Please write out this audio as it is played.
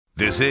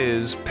This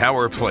is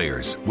Power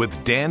Players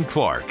with Dan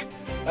Clark.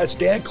 That's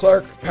Dan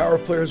Clark, Power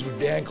Players with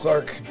Dan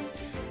Clark.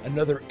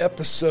 Another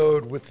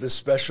episode with the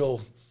special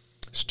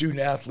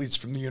student athletes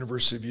from the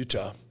University of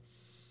Utah.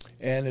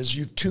 And as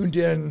you've tuned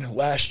in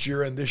last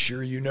year and this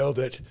year, you know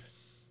that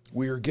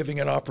we are giving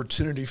an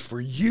opportunity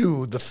for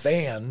you, the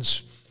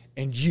fans,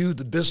 and you,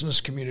 the business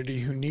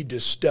community, who need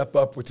to step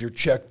up with your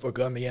checkbook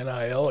on the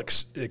NIL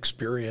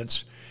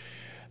experience,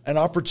 an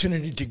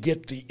opportunity to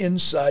get the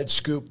inside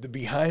scoop, the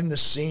behind the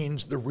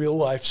scenes, the real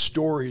life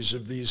stories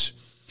of these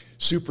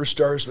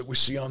superstars that we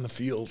see on the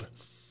field.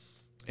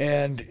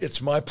 And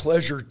it's my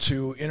pleasure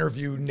to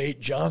interview Nate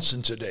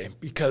Johnson today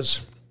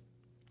because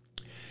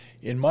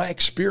in my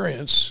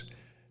experience,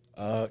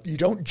 you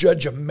don't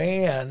judge a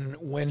man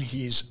when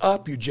he's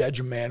up, you judge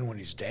a man when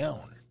he's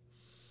down.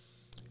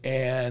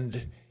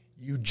 And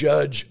you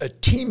judge a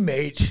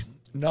teammate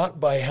not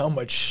by how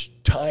much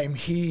time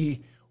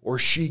he or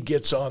she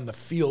gets on the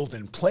field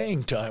in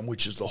playing time,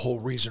 which is the whole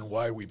reason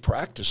why we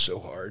practice so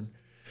hard,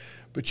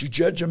 but you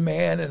judge a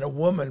man and a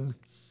woman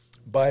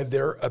by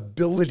their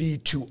ability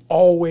to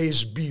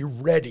always be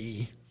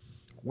ready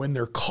when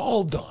they're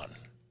called on,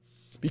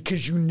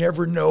 because you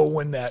never know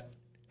when that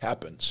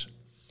happens.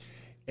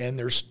 And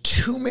there's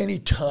too many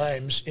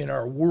times in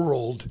our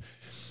world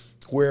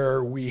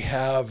where we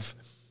have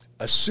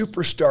a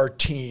superstar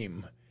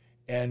team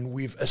and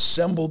we've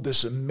assembled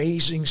this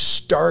amazing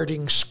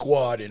starting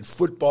squad. In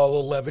football,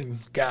 11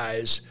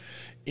 guys.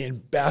 In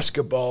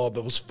basketball,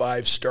 those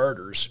 5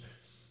 starters.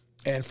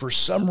 And for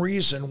some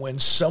reason, when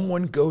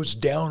someone goes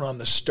down on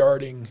the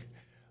starting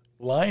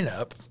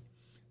lineup,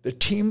 the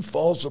team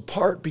falls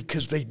apart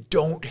because they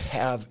don't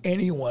have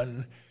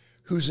anyone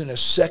who's in a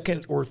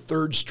second or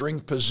third string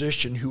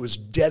position who has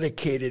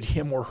dedicated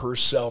him or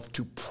herself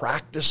to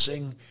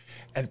practicing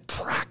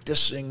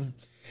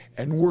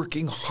and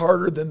working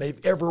harder than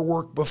they've ever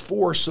worked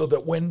before, so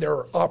that when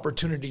their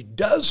opportunity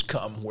does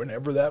come,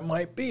 whenever that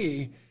might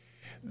be,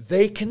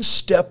 they can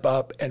step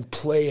up and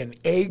play an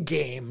A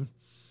game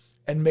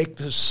and make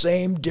the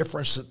same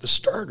difference that the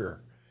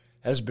starter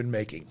has been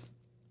making.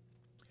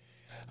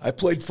 I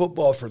played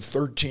football for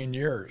 13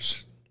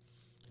 years,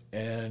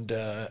 and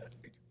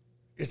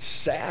it's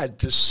sad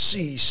to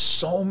see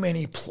so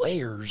many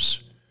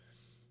players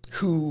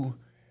who,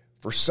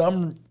 for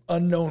some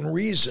unknown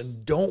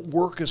reason, don't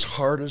work as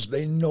hard as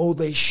they know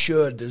they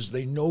should, as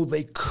they know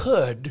they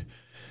could,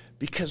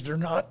 because they're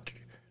not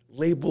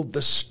labeled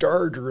the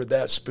starter at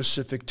that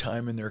specific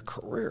time in their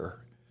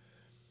career.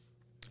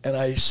 And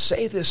I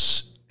say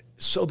this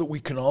so that we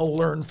can all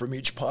learn from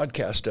each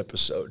podcast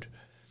episode.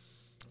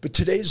 But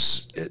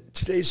today's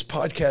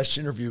podcast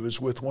interview is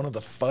with one of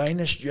the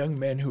finest young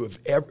men who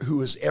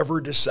has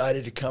ever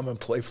decided to come and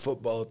play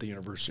football at the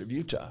University of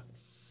Utah.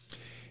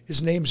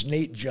 His name's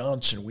Nate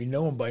Johnson. We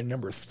know him by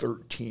number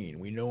 13.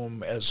 We know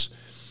him as,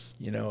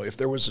 if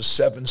there was a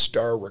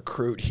 7-star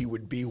recruit, he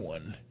would be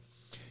one.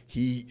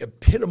 He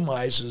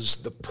epitomizes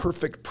the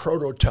perfect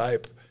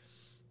prototype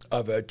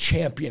of a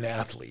champion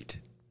athlete.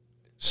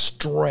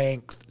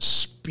 Strength,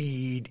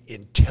 speed,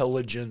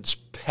 intelligence,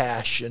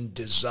 passion,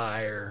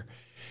 desire,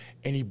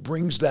 and he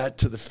brings that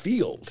to the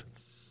field.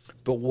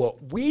 But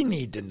what we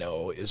need to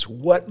know is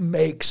what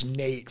makes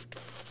Nate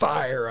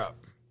fire up.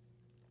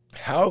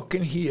 How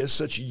can he, as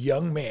such a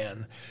young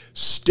man,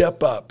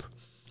 step up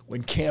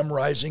when Cam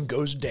Rising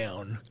goes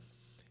down?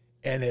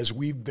 And as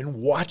we've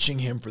been watching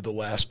him for the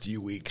last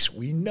few weeks,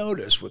 we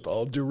notice, with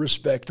all due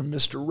respect to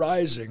Mr.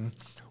 Rising,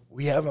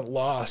 we haven't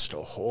lost a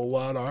whole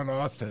lot on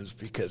offense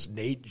because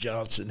Nate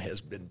Johnson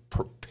has been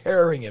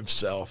preparing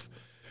himself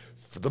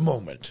for the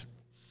moment.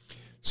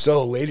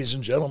 So, ladies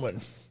and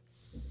gentlemen,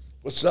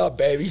 what's up,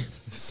 baby?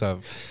 What's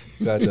up?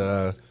 Glad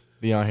to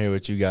be on here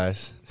with you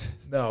guys.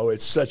 No,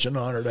 it's such an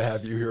honor to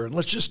have you here. And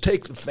let's just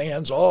take the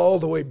fans all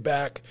the way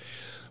back.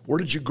 Where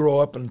did you grow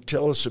up, and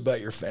tell us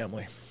about your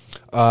family?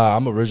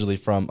 I'm originally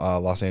from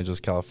Los Angeles,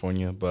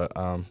 California, but,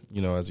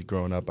 as a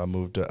growing up, I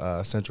moved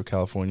to Central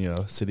California,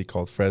 a city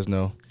called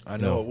Fresno. I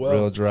know it well.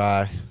 Real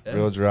dry,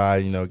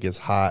 it gets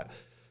hot.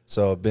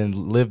 So I've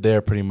lived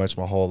there pretty much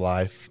my whole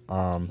life.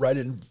 Right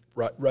in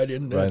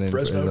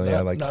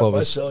Fresno, like not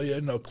Clovis.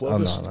 Visalia,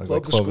 Clovis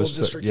School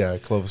District. Yeah,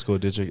 Clovis School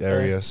District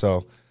area. Yeah.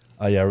 So,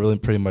 really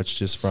pretty much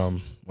just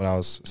from when I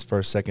was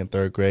first, second,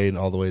 third grade and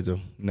all the way to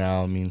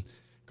now. I mean,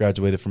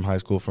 graduated from high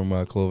school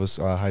from Clovis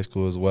High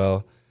School as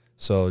well.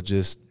 So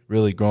just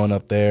really growing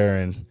up there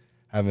and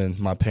having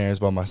my parents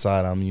by my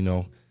side, I'm,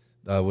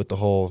 with the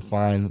whole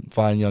fine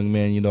young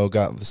man,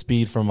 got the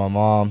speed from my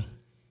mom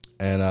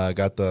and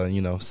got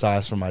the,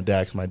 size from my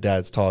dad, 'cause my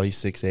dad's tall. He's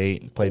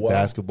 6'8", played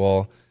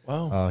basketball.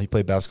 Wow. He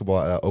played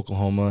basketball at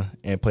Oklahoma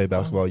and played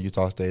basketball at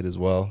Utah State as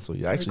well. So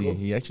he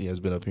actually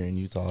has been up here in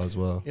Utah as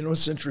well.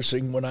 It's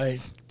interesting. When I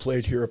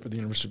played here up at the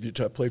University of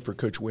Utah, I played for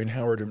Coach Wayne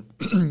Howard,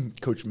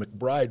 and Coach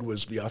McBride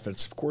was the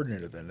offensive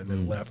coordinator then, and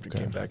then left and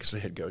came back as the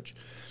head coach.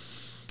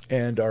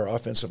 And our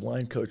offensive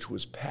line coach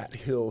was Pat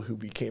Hill, who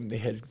became the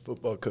head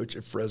football coach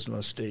at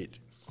Fresno State.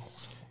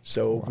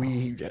 So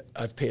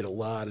I've paid a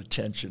lot of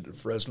attention to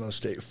Fresno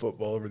State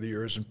football over the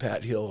years, and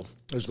Pat Hill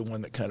is the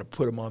one that kind of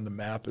put them on the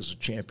map as a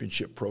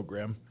championship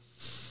program.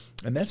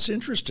 And that's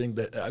interesting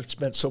that I've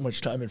spent so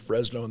much time in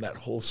Fresno and that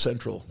whole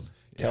central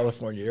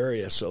California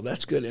area. So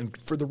that's good. And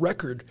for the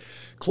record,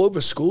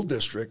 Clovis School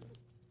District,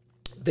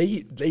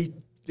 they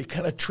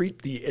kind of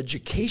treat the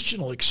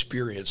educational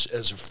experience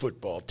as a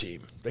football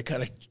team. They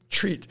kind of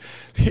treat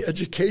the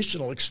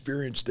educational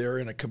experience there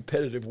in a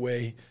competitive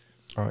way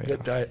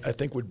that I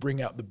think would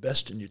bring out the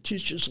best in you.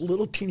 Teach us a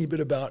little teeny bit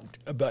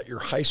about your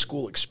high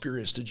school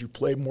experience. Did you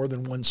play more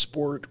than one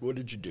sport? What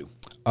did you do?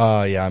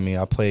 Yeah, I mean,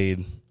 I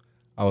pretty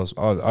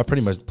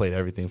much played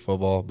everything: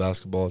 football,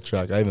 basketball,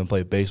 track. I even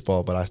played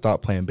baseball, but I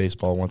stopped playing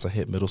baseball once I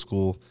hit middle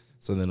school.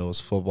 So then it was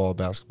football,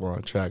 basketball,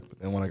 and track. But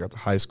then when I got to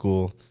high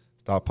school,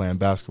 stopped playing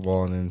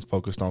basketball and then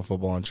focused on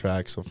football and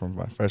track. So from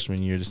my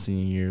freshman year to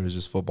senior year, it was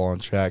just football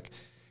and track.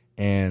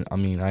 And I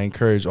mean, I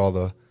encourage all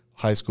the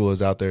high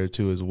schoolers out there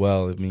too as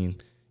well. I mean,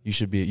 you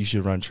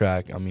should run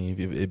track. I mean,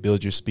 it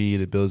builds your speed,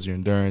 it builds your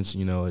endurance.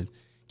 You know, it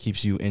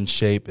keeps you in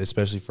shape,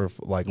 especially for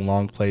like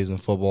long plays in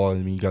football. I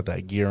mean, you got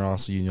that gear on,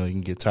 so you know you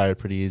can get tired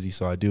pretty easy.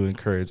 So I do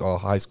encourage all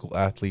high school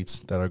athletes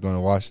that are going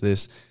to watch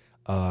this.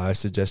 I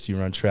suggest you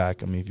run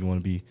track. I mean, if you want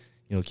to be,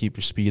 you know, keep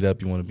your speed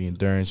up, you want to be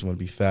endurance, you want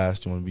to be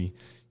fast, you want to be,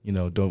 you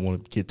know, don't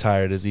want to get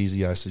tired as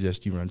easy, I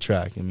suggest you run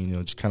track. I mean, you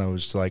know, just kind of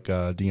just like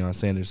Deion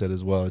Sanders said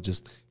as well,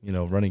 just, you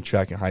know, running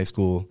track in high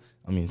school.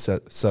 I mean,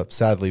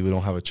 sadly, we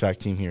don't have a track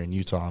team here in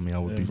Utah. I mean, I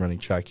would be running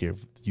track here if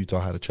Utah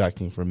had a track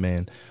team for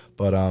men.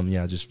 But,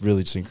 yeah, just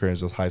really just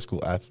encourage those high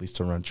school athletes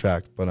to run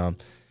track. But,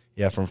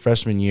 yeah, from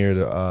freshman year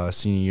to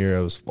senior year,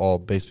 it was all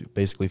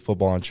basically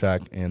football and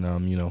track. And,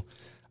 you know,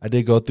 I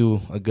did go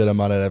through a good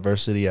amount of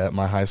adversity at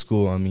my high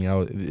school. I mean,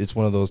 it's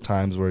one of those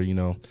times where, you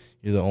know,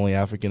 you're the only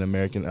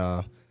African-American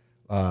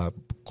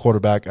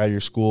quarterback at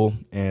your school,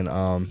 and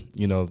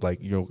you know, like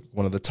you're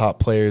one of the top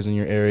players in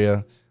your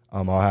area.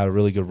 I had a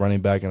really good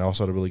running back, and I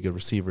also had a really good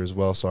receiver as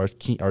well. So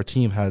our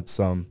team had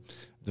some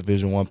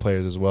Division I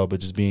players as well. But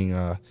just being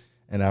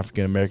an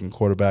African American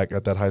quarterback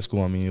at that high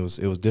school, I mean, it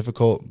was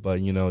difficult. But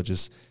you know,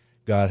 just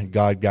God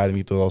guided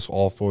me through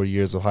all 4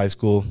 years of high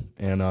school,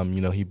 and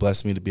you know, He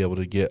blessed me to be able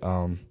to get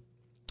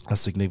a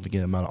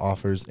significant amount of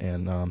offers,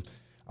 and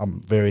I'm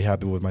very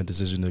happy with my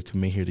decision to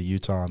commit here to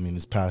Utah. I mean,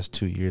 this past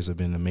 2 years have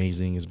been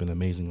amazing. It's been an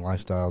amazing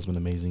lifestyle. It's been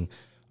amazing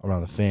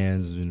around the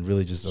fans. It's been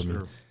really just, I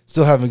mean,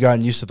 still haven't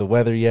gotten used to the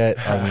weather yet.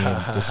 I mean,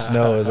 the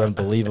snow is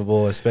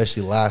unbelievable,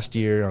 especially last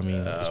year. I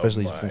mean,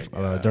 especially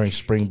during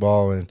spring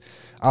ball. And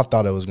I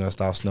thought it was going to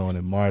stop snowing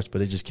in March,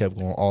 but it just kept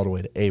going all the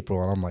way to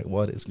April. And I'm like,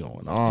 what is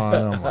going on?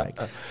 And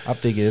I'm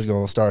thinking it's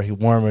going to start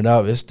warming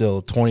up. It's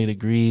still 20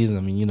 degrees.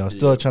 I mean, you know,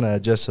 still trying to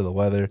adjust to the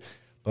weather.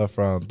 But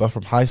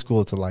from high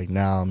school to like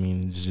now, I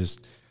mean, it's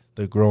just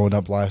the growing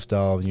up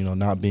lifestyle, you know,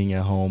 not being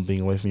at home,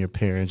 being away from your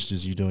parents,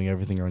 just you doing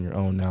everything on your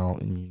own now,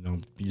 and you know,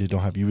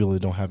 you really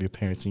don't have your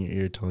parents in your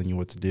ear telling you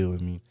what to do. I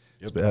mean,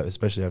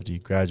 especially after you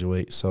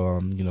graduate.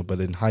 So you know, but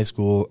in high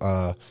school,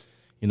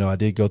 you know, I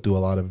did go through a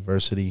lot of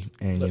adversity,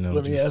 and you know,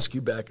 let me ask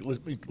you back.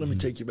 Let me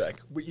take you back.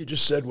 What you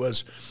just said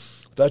was,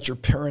 without your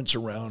parents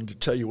around to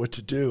tell you what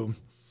to do,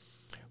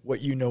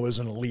 what you know as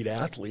an elite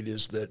athlete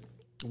is that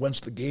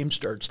once the game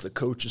starts, the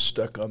coach is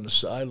stuck on the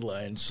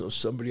sideline, so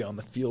somebody on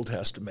the field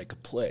has to make a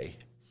play.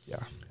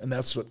 Yeah. And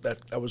that's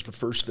that was the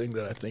first thing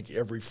that I think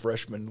every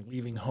freshman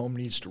leaving home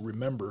needs to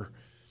remember,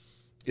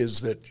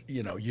 is that,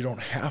 you know, you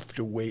don't have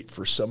to wait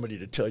for somebody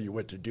to tell you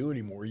what to do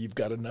anymore. You've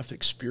got enough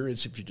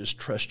experience if you just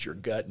trust your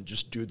gut and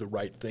just do the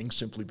right thing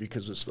simply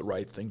because it's the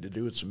right thing to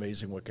do. It's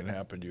amazing what can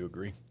happen. Do you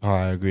agree? Oh,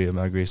 I agree.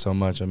 I agree so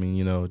much. I mean,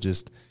 you know,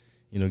 just,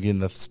 you know, getting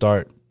the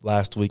start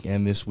last week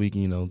and this week,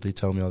 you know, they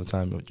tell me all the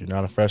time, you're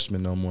not a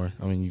freshman no more.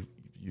 I mean,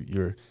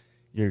 you're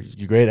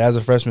great as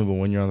a freshman, but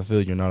when you're on the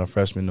field, you're not a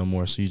freshman no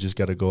more. So you just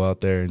got to go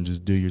out there and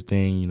just do your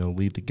thing, you know,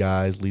 lead the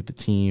guys, lead the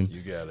team.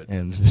 You got it.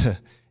 And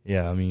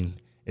yeah, I mean,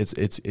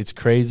 it's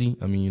crazy.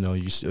 I mean, you know,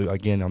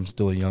 again, I'm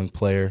still a young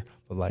player,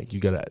 but like you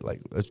got to,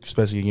 like,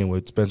 especially again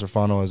with Spencer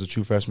Fano as a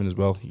true freshman as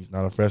well. He's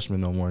not a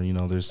freshman no more. You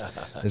know, it's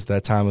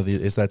that time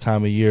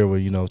of year where,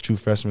 you know, true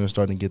freshmen are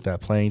starting to get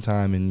that playing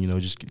time, and you know,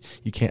 just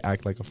you can't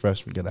act like a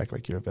freshman. You got to act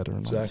like you're a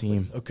veteran on the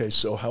team. Okay,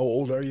 so how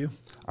old are you?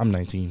 I'm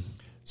 19.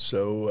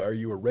 So are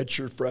you a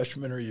redshirt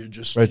freshman, or are you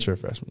just redshirt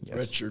freshman? Yes.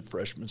 Redshirt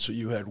freshman. So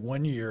you had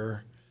 1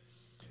 year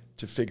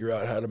to figure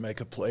out how to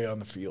make a play on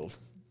the field.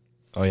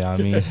 Oh yeah, I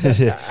mean,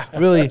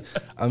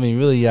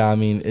 really, yeah. I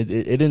mean, it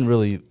didn't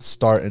really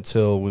start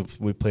until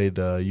we played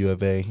the U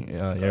of A,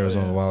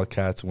 Arizona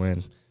Wildcats.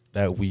 When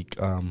that week,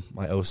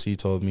 my OC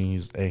told me,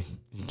 hey,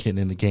 you're getting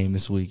in the game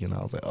this week, and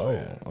I was like,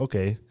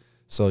 okay.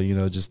 So you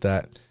know, just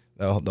the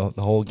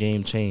whole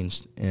game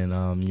changed,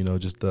 and you know,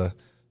 just the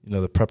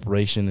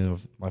preparation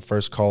of my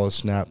first college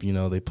snap. You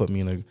know, they put me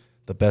in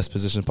the best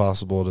position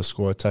possible to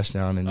score a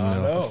touchdown, and you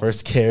know,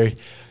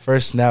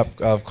 first snap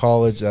of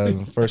college,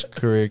 first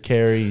career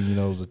carry, you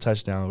know, it was a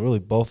touchdown. Really,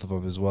 both of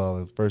them as well.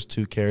 The first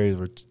 2 carries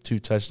were 2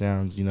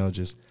 touchdowns. You know,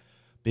 just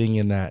being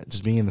in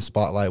the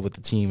spotlight with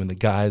the team and the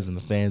guys and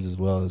the fans as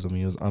well as, I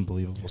mean, it was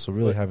unbelievable. So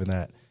really having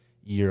that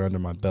year under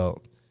my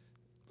belt.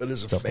 But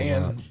as a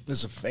fan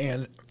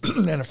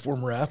and a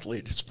former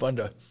athlete, it's fun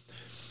to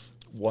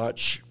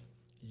watch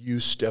you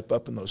step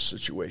up in those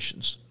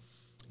situations.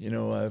 You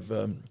know,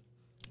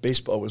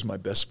 baseball was my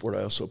best sport.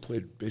 I also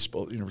played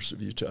baseball at the University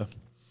of Utah.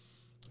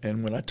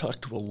 And when I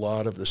talk to a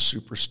lot of the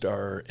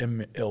superstar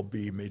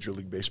MLB, Major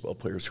League Baseball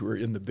players who are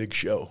in the big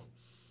show,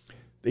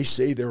 they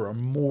say there are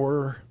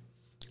more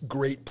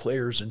great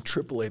players in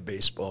AAA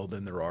baseball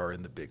than there are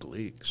in the big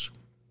leagues.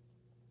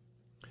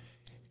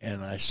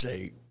 And I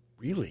say,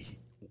 really,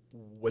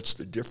 what's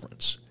the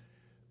difference?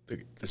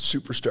 The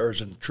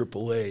superstars in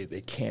AAA, they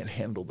can't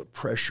handle the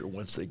pressure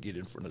once they get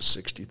in front of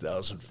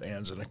 60,000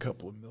 fans and a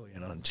couple of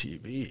million on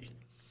TV.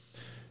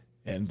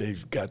 And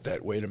they've got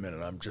that, wait a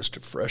minute, I'm just a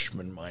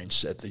freshman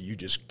mindset that you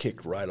just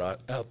kicked right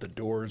out the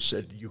door and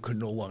said you could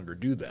no longer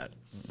do that.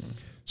 Mm-hmm.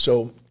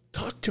 So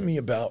talk to me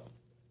about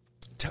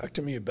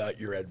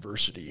your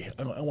adversity.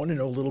 I want to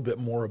know a little bit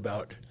more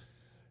about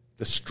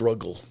the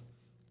struggle.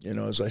 You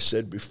know, as I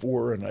said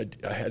before, and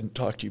I hadn't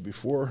talked to you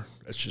before,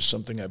 that's just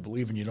something I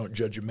believe in. You don't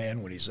judge a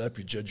man when he's up,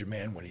 you judge a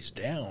man when he's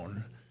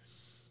down.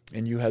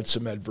 And you had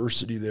some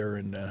adversity there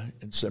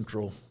in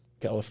Central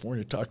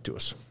California. Talk to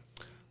us.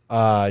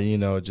 You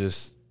know,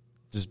 just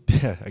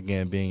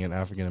again, being an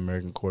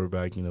African-American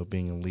quarterback, you know,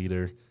 being a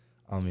leader,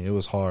 I mean, it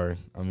was hard.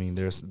 I mean,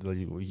 there's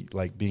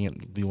like be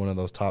one of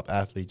those top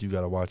athletes, you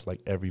got to watch like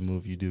every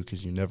move you do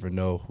because you never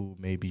know who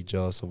may be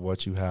jealous of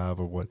what you have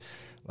or what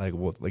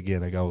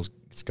again, like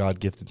it's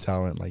God-gifted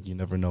talent. Like you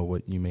never know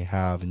what you may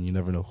have and you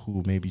never know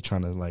who may be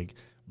trying to like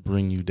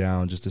bring you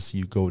down just to see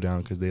you go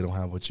down because they don't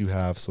have what you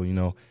have. So, you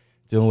know,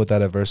 dealing with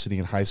that adversity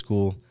in high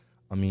school,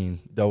 I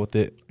mean, dealt with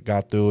it,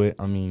 got through it.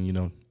 I mean, you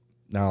know,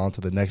 now on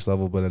to the next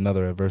level, but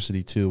another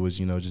adversity too was,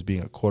 you know, just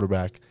being a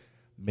quarterback.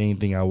 Main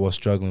thing I was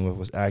struggling with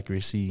was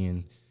accuracy,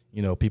 and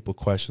you know, people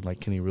question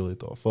like, can he really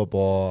throw a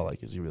football?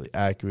 Like, is he really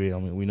accurate? I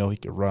mean, we know he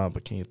can run,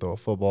 but can he throw a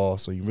football?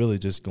 So you really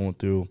just going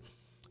through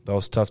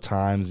those tough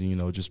times, and you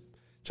know, just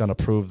trying to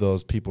prove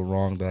those people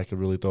wrong that I could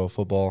really throw a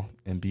football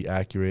and be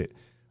accurate,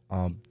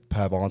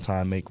 have on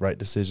time, make right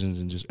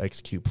decisions, and just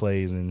execute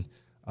plays. And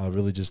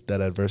really, just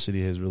that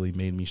adversity has really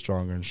made me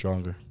stronger and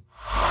stronger.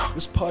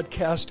 This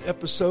podcast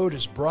episode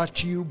is brought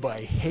to you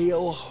by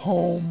Hail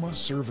Home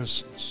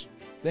Services.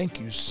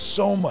 Thank you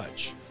so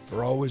much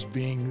for always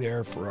being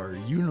there for our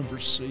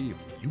University of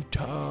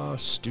Utah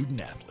student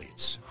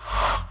athletes.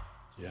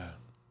 Yeah.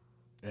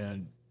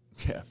 And,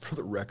 yeah, for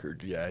the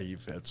record, yeah,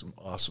 you've had some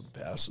awesome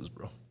passes,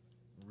 bro.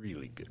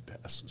 Really good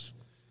passes.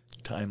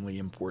 Timely,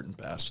 important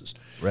passes.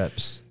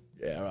 Reps.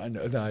 Yeah, I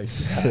know.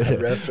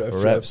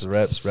 Reps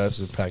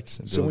and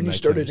practicing. So when you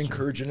started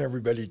encouraging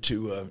everybody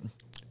to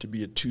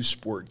be a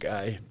two-sport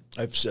guy,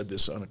 I've said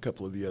this on a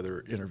couple of the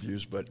other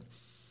interviews, but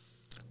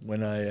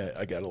when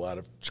I got a lot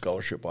of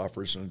scholarship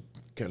offers and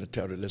kind of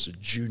touted as a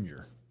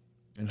junior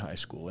in high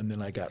school, and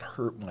then I got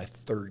hurt my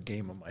third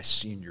game of my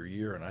senior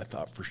year, and I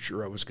thought for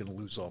sure I was going to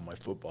lose all my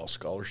football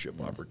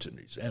scholarship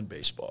opportunities and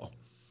baseball.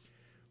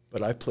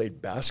 But I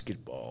played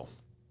basketball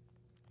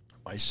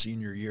my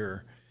senior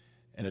year,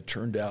 and it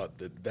turned out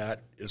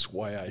that is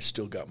why I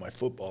still got my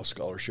football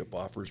scholarship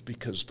offers,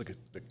 because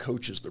the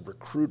coaches, the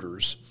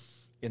recruiters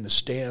in the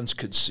stands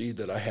could see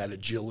that I had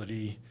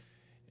agility,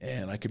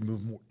 and I could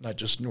move not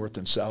just north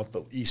and south,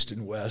 but east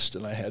and west,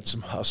 and I had some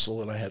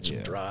hustle, and I had some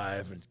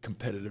drive and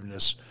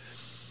competitiveness.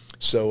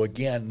 So,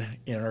 again,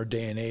 in our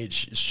day and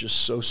age, it's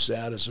just so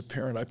sad. As a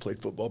parent, I played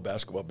football,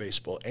 basketball,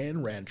 baseball,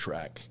 and ran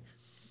track.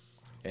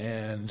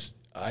 And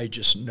I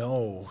just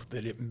know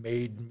that it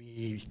made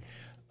me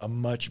a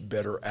much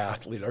better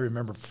athlete. I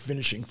remember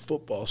finishing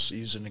football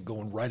season and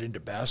going right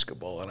into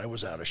basketball, and I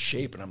was out of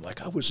shape. And I'm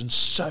like, I was in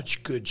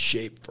such good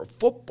shape for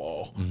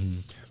football. Mm-hmm.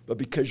 But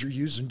because you're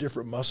using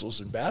different muscles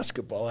in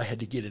basketball, I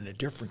had to get in a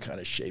different kind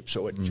of shape.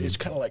 So it's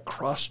kind of like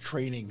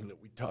cross-training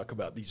that we talk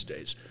about these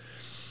days.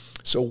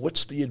 So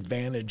what's the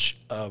advantage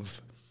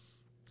of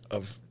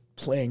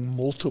playing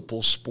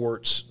multiple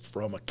sports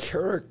from a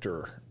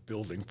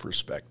character-building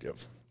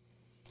perspective?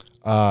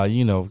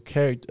 You know,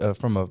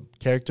 from a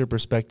character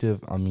perspective,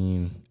 I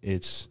mean,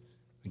 it's,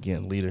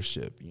 again,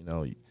 leadership, you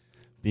know,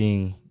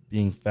 being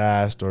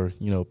fast or,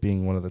 you know,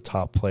 being one of the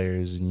top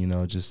players and, you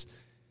know, just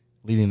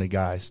leading the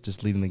guys,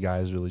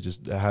 really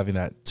just having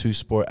that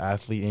two-sport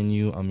athlete in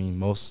you. I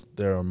mean,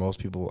 there are most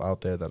people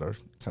out there that are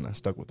kind of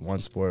stuck with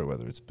one sport,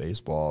 whether it's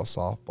baseball,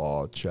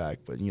 softball, track.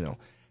 But, you know,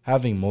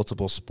 having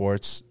multiple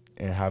sports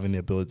and having the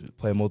ability to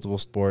play multiple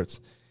sports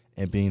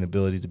and being the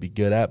ability to be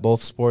good at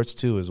both sports,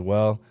 too, as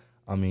well.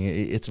 I mean,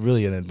 it's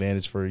really an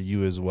advantage for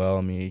you as well.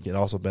 I mean, it can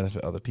also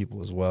benefit other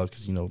people as well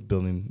because, you know,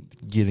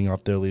 getting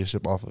off their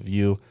leadership off of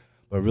you.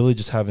 But really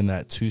just having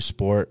that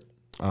two-sport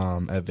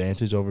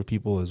advantage over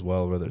people as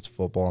well, whether it's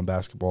football and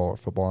basketball or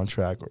football and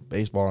track or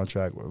baseball and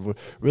track or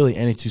really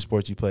any two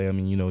sports you play. I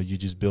mean, you know,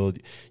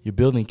 you're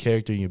building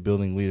character and you're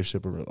building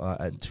leadership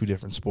at two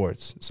different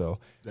sports. So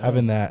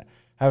having that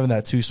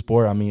two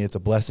sport, I mean, it's a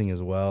blessing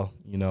as well,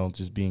 you know,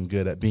 just being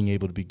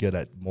able to be good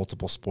at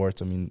multiple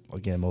sports. I mean,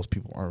 again, most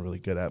people aren't really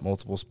good at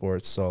multiple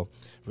sports. So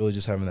really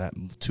just having that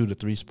 2 to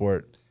 3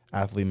 sport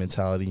athlete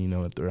mentality, you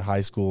know, through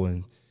high school,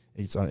 and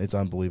it's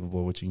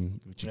unbelievable what you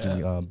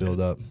can build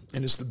up.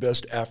 And it's the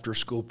best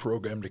after-school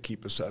program to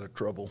keep us out of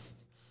trouble.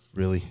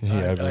 Really?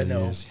 Yeah, it really I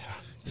know. is. Yeah.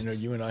 You know,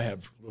 you and I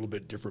have a little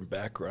bit different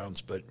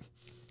backgrounds, but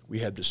we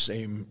had to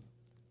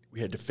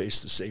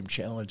face the same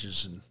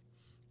challenges, and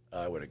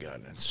I would have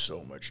gotten in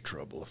so much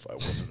trouble if I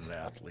wasn't an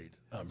athlete.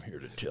 I'm here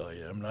to tell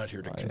you. I'm not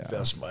here to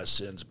confess my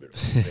sins, but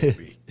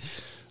maybe.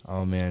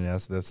 Oh man,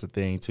 that's the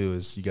thing too,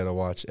 is you got to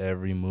watch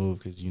every move,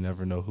 because you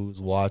never know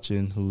who's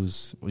watching.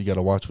 You got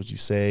to watch what you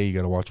say. You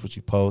got to watch what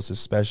you post,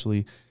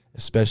 especially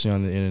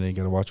on the internet. You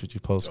got to watch what you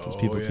post, because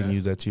people can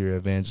use that to your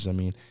advantage. I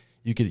mean,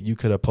 you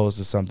could have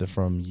posted something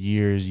from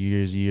years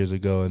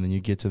ago, and then you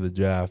get to the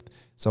draft,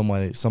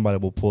 somebody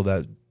will pull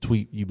that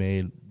tweet you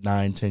made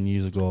 9-10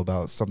 years ago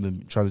about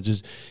something,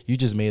 you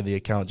just made the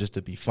account just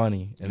to be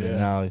funny, and then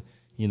now,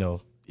 you know,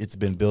 it's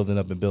been building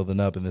up, and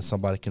then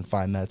somebody can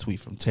find that tweet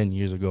from 10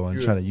 years ago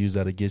and try to use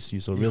that against you.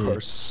 So really, you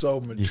are so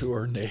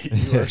mature, Nate.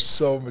 You are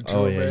so mature.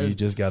 Oh yeah, man.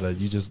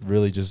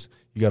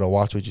 you gotta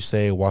watch what you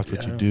say, watch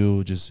what you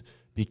do. Just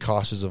be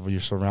cautious of your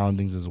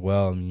surroundings as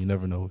well. I mean, you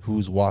never know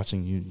who's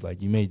watching you.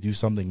 Like, you may do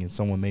something and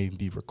someone may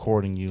be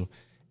recording you,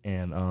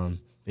 and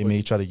they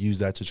may try to use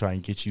that to try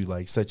and get you,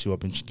 like, set you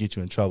up and get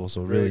you in trouble.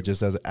 So really,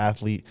 just as an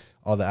athlete,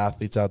 all the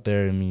athletes out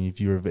there, I mean,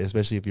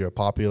 especially if you're a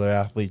popular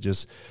athlete,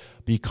 just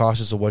be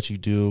cautious of what you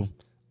do.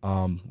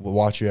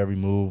 Watch your every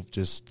move.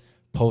 Just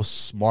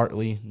post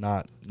smartly,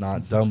 not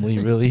dumbly.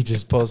 Really,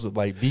 just post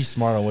be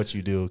smart on what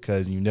you do,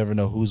 because you never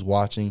know who's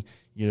watching.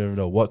 You never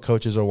know what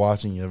coaches are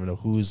watching. You never know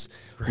who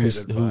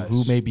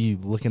may be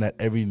looking at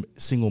every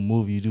single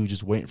move you do,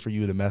 just waiting for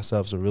you to mess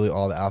up. So really,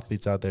 all the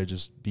athletes out there,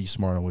 just be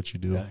smart on what you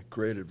do. Yeah,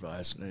 great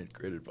advice, Nate.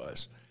 Great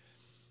advice.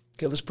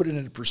 Okay, let's put it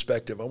into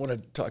perspective. I want to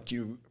talk to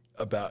you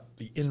about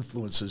the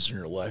influences in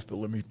your life, but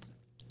let me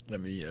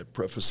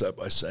preface that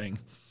by saying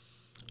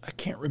I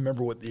can't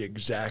remember what the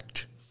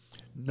exact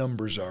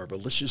numbers are,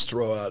 but let's just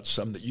throw out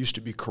some that used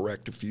to be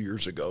correct a few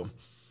years ago,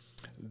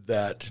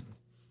 that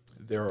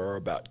there are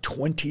about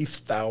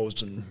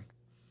 20,000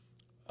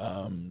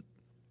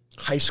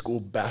 high school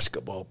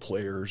basketball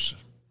players,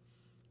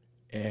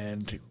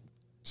 and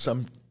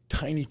some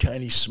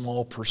tiny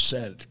small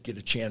percent get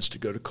a chance to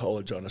go to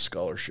college on a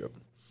scholarship.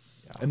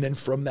 Yeah. And then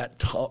from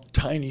that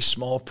tiny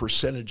small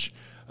percentage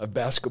of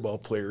basketball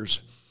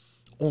players,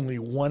 only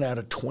 1 out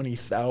of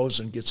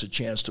 20,000 gets a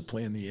chance to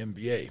play in the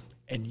NBA.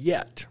 And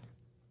yet,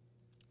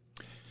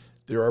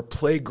 there are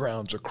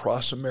playgrounds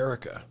across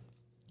America,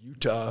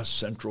 Utah,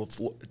 Central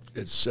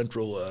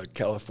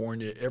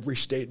California, every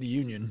state in the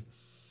union,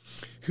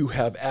 who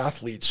have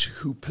athletes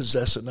who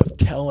possess enough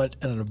talent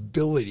and an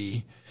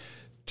ability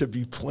to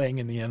be playing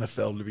in the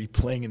NFL, to be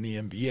playing in the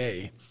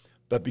NBA,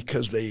 but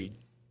because they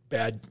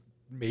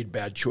made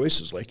bad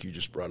choices, like you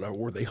just brought up,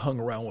 or they hung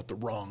around with the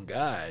wrong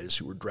guys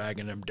who were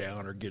dragging them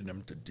down or getting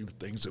them to do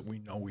things that we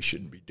know we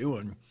shouldn't be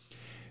doing,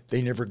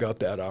 they never got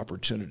that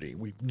opportunity.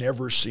 We've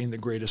never seen the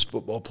greatest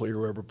football player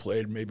who ever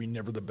played, maybe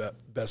never the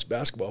best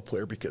basketball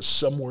player, because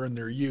somewhere in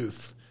their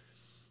youth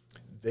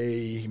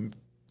they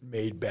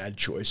made bad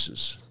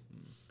choices.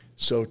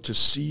 So to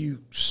see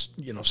you,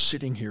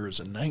 sitting here as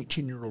a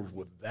 19-year-old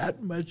with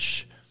that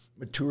much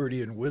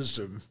maturity and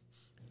wisdom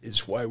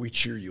is why we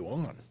cheer you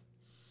on.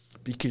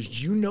 Because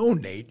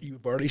Nate,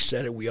 you've already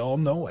said it, we all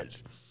know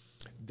it.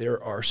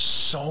 There are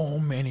so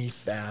many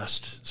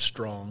fast,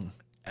 strong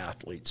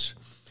athletes.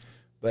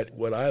 But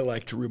what I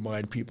like to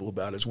remind people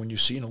about is when you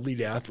see an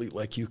elite athlete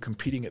like you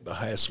competing at the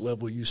highest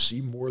level, you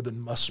see more than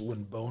muscle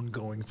and bone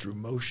going through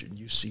motion.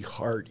 You see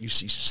heart, you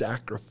see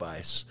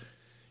sacrifice,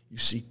 you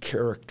see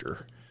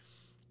character.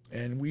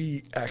 And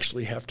we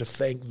actually have to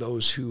thank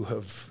those who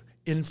have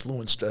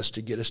influenced us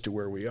to get us to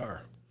where we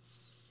are.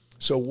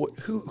 So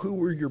who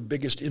were your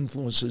biggest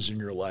influences in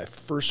your life?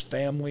 First,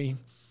 family.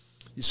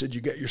 You said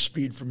you got your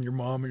speed from your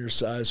mom and your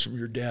size from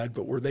your dad,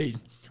 but were they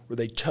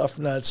tough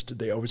nuts? Did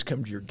they always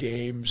come to your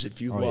games?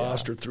 If you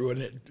lost or threw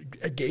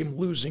a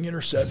game-losing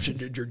interception,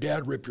 did your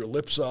dad rip your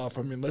lips off?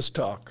 I mean, let's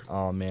talk.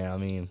 Oh, man. I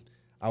mean,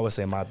 I would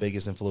say my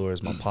biggest influence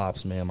is my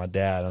pops, man, my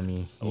dad. I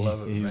mean,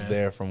 he was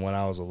there from when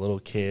I was a little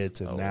kid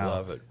to now. I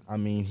love it. I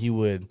mean,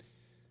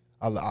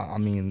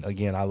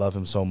 again, I love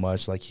him so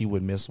much. Like, he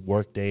would miss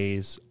work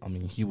days. I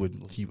mean, he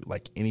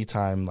like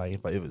anytime, like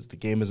if it was the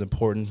game is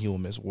important, he will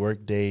miss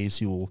work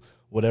days.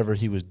 Whatever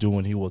he was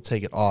doing, he will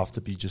take it off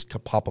to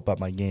pop up at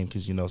my game,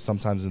 because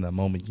sometimes in that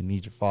moment you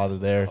need your father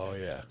there. Oh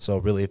yeah. So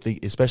really,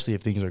 especially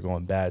if things are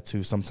going bad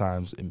too,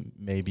 sometimes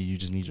maybe you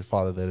just need your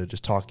father there to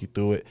just talk you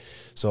through it.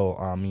 So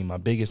I mean, my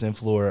biggest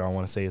influencer I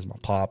want to say is my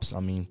pops. I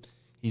mean,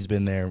 he's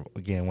been there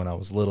again when I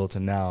was little to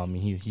now. I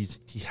mean,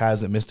 he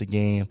hasn't missed a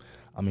game.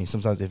 I mean,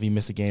 sometimes if he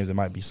missed a game, it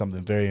might be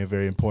something very,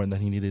 very important that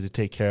he needed to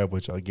take care of,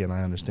 which, again,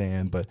 I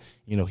understand. But,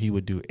 he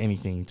would do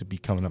anything to be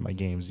coming at my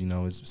games,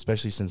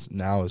 especially since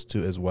now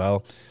as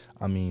well.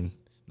 I mean,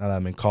 now that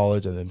I'm in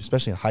college, and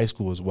especially in high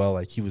school as well,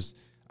 like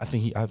I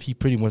think he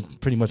pretty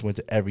much went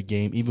to every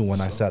game, even when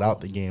I sat out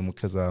the game,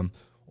 because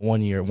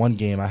one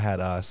game I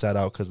had sat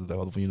out because of the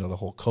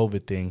whole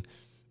COVID thing,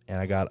 and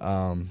I got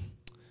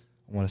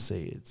I want to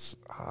say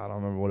I don't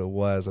remember what it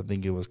was. I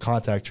think it was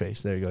contact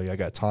trace. There you go. I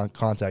got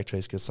contact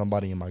trace because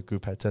somebody in my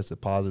group had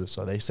tested positive.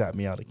 So they sat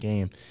me out a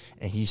game,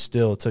 and he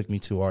still took me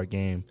to our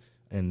game.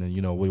 And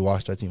then, we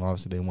watched our team.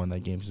 Obviously, they won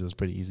that game because it was a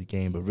pretty easy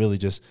game. But really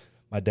just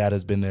my dad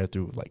has been there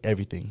through, like,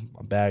 everything.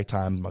 My bad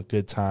times, my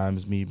good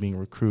times, me being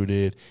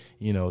recruited,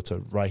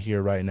 to right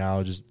here, right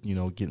now, just,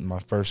 getting my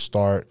first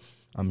start.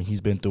 I mean,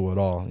 he's been through it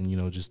all.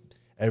 And, just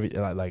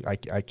everything. Like,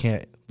 I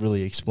can't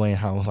really explain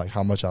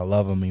how much I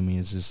love him. I mean,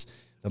 it's just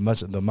the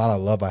amount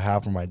of love I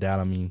have for my dad.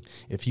 I mean,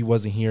 if he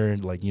wasn't here,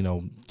 like,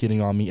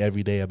 getting on me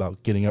every day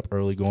about getting up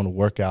early, going to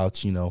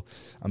workouts,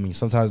 I mean,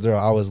 sometimes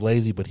I was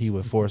lazy, but he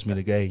would force me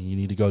to, hey, you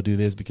need to go do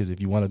this because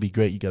if you want to be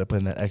great, you got to put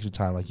in that extra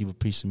time. Like, he would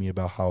preach to me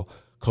about how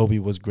Kobe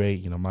was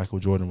great, Michael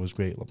Jordan was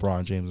great,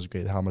 LeBron James was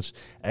great, how much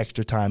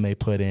extra time they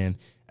put in,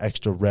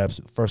 extra reps,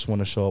 first one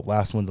to show up,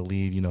 last one to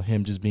leave,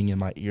 him just being in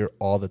my ear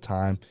all the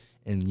time.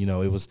 And,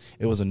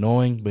 it was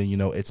annoying, but,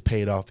 it's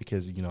paid off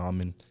because,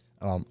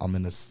 I'm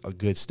in a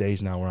good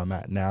stage now where I'm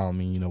at now. I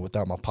mean,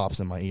 without my pops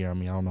in my ear, I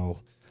mean,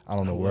 I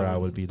don't know where I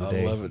would be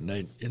today. I love it,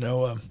 Nate.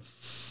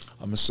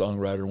 I'm a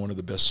songwriter. One of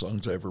the best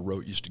songs I ever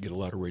wrote used to get a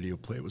lot of radio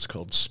play. It was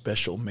called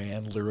Special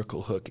Man,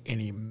 Lyrical Hook.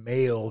 Any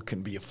male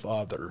can be a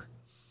father.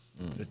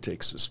 It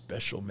takes a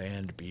special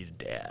man to be a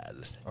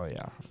dad. Oh,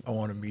 yeah. I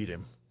want to meet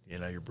him.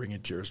 You're bringing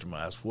tears to my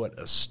eyes. What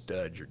a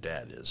stud your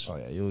dad is. Oh,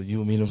 yeah.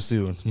 You'll meet him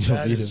soon.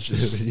 That is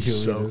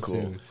just so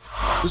cool.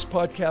 This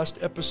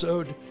podcast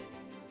episode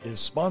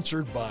is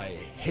sponsored by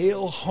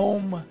Hail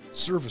Home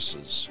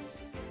Services.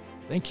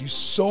 Thank you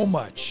so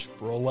much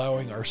for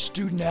allowing our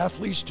student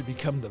athletes to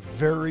become the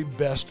very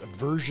best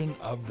version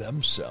of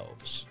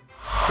themselves.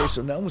 Okay,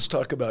 so now let's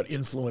talk about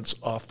influence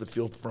off the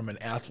field from an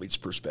athlete's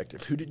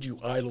perspective. Who did you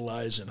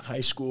idolize in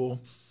high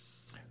school,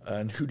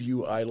 and who do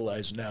you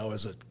idolize now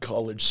as a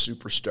college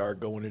superstar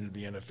going into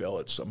the NFL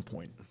at some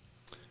point?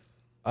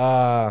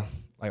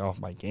 Like off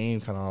my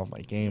game.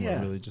 Yeah.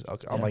 I really just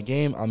on my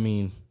game. I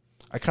mean,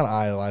 I kind of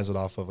idolize it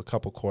off of a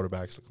couple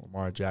quarterbacks like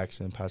Lamar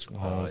Jackson, Patrick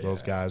Mahomes,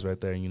 those guys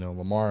right there.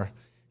 Lamar,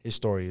 his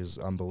story is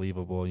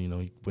unbelievable. He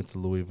went to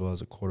Louisville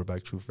as a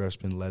quarterback, true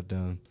freshman, led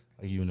them.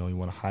 Like, he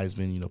won a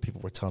Heisman.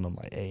 People were telling him,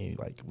 like, hey,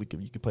 like,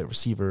 you could play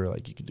receiver,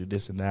 like, you could do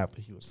this and that. But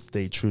he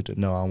stayed true to,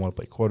 no, I want to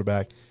play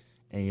quarterback.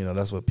 And,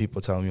 that's what people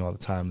tell me all the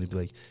time. They'd be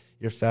like,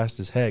 you're fast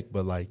as heck,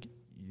 but, like,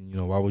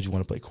 why would you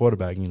want to play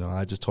quarterback?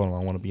 I just told him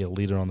I want to be a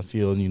leader on the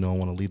field. I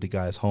want to lead the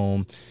guys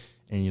home.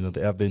 And,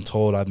 I've been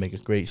told I'd make a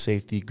great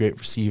safety, great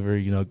receiver,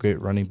 great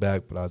running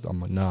back. But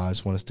I'm like, nah, I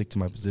just want to stick to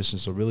my position.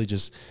 So really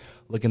just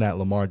looking at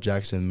Lamar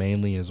Jackson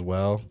mainly as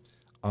well,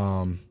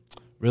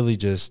 really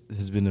just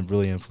has been a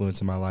really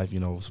influence in my life,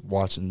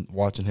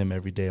 watching him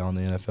every day on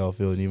the NFL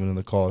field and even in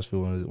the college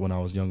field when I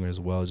was younger as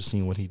well, just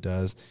seeing what he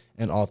does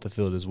and off the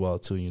field as well,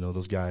 too.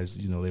 Those guys,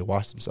 they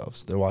watch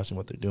themselves. They're watching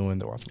what they're doing.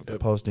 They're watching what they're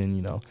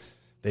posting,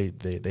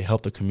 They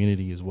help the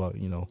community as well,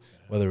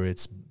 whether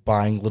it's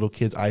buying little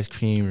kids ice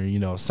cream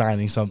or,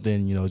 signing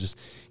something, just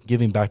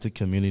giving back to the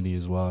community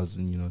as well as,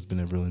 it's been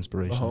a real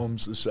inspiration.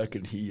 Mahomes, the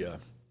second a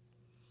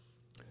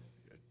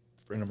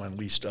friend of mine,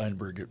 Lee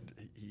Steinberg,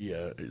 he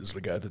is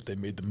the guy that they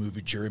made the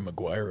movie Jerry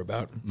Maguire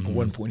about. Mm-hmm. At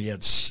one point he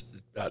had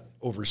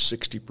over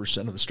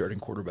 60% of the starting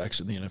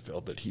quarterbacks in the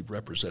NFL that he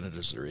represented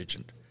as their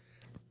agent.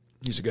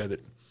 He's a guy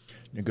that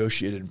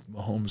negotiated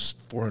Mahomes'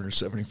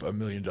 $475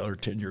 million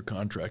 10-year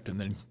contract and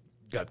then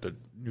got the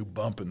new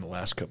bump in the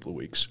last couple of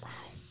weeks.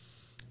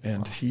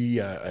 And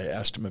I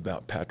asked him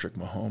about Patrick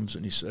Mahomes,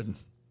 and he said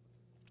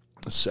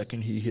the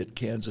second he hit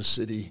Kansas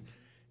City,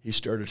 he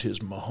started his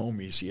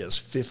Mahomies. He has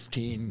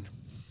 15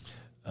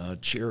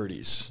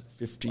 charities,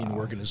 15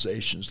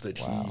 organizations that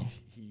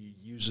he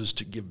uses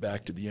to give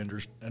back to the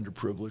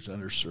underprivileged,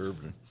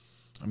 underserved. And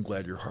I'm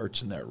glad your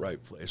heart's in that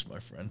right place, my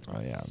friend. Oh,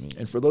 yeah.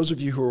 And for those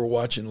of you who are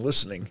watching and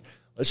listening,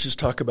 let's just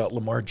talk about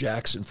Lamar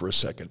Jackson for a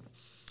second.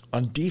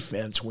 On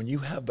defense, when you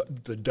have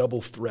the double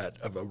threat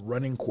of a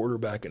running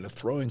quarterback and a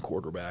throwing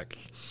quarterback,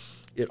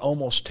 it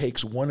almost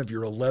takes one of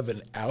your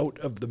 11 out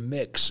of the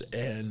mix.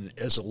 And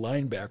as a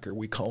linebacker,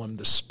 we call him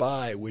the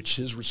spy, which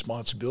his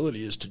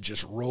responsibility is to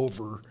just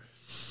rover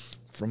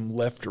from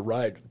left to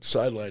right,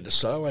 sideline to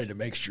sideline to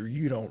make sure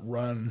you don't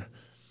run.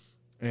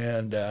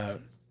 And,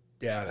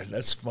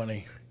 that's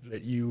funny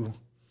that you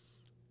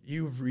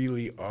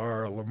really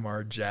are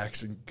Lamar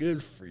Jackson.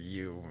 Good for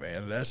you,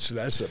 man. That's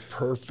a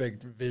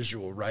perfect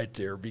visual right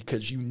there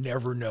because you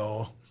never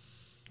know.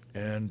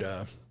 And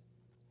I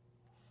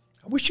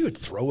wish you would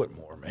throw it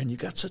more, man. You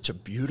got such a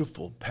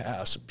beautiful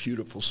pass, a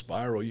beautiful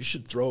spiral. You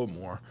should throw it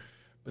more.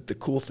 But the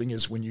cool thing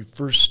is when you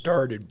first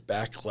started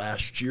back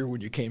last year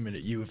when you came in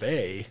at U of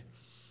A,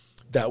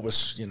 that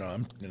was,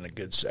 I'm in a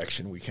good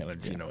section. We kind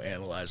of,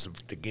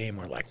 analyzed the game.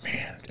 We're like,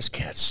 man, this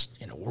cat's,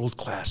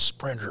 world-class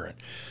sprinter. And,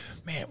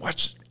 man,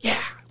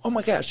 oh,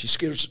 my gosh, he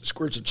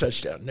scores a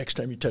touchdown. Next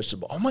time you touch the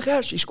ball, oh, my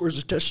gosh, he scores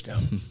a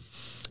touchdown.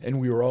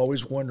 And we were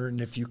always wondering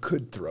if you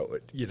could throw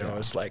it.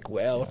 It's like,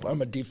 well, if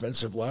I'm a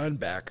defensive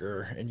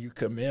linebacker and you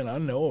come in, I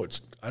know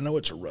it's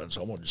a run,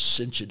 so I'm going to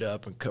cinch it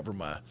up and cover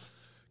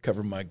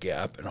cover my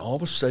gap, and all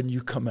of a sudden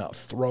you come out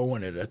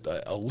throwing it at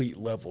the elite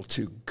level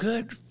too.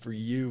 Good for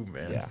you,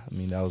 man. Yeah, I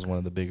mean, that was one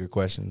of the bigger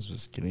questions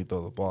was, can he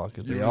throw the ball?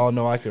 Because they all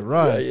know I could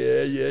run.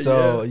 Yeah.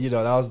 So, you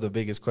know, that was the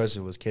biggest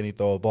question was, can he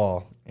throw a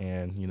ball?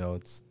 And, you know,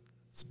 it's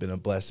been a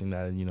blessing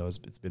that, you know, it's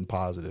been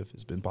positive.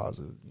 It's been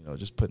positive, you know,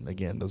 just putting,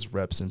 again, those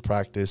reps in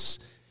practice,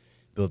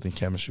 building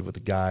chemistry with the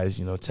guys,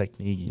 you know,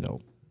 technique, you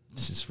know,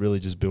 it's just really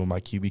just been with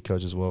my QB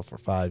coach as well for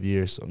 5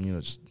 years. So, you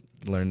know, just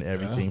learning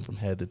everything from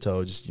head to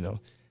toe, just, you know,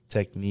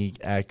 technique,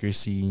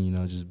 accuracy, you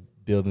know, just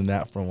building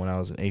that from when I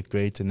was in 8th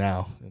grade to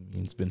now. I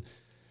mean, it's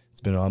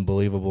been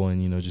unbelievable,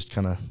 and, you know, just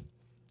kind of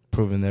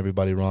proving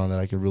everybody wrong that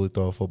I could really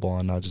throw a football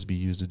and not just be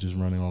used to just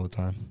running all the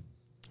time.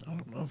 I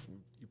don't know if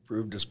you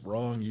proved us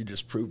wrong. You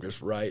just proved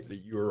us right that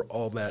you're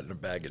all that in a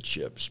bag of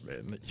chips,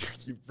 man.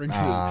 That you bring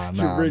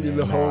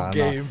the whole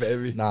game,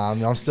 baby. Nah, I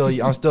mean, I'm still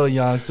young,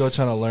 still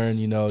trying to learn.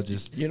 You know,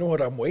 just you know what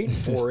I'm waiting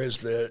for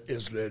is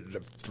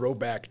the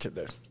throwback to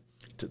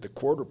the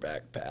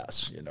quarterback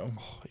pass. You know.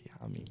 Oh, yeah,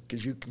 I mean,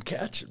 because you can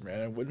catch it,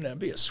 man. Wouldn't that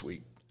be a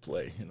sweet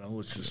play? You know,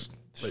 let's just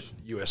let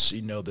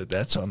USC know that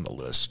that's on the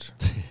list.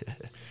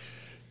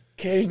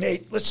 Okay,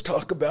 Nate, let's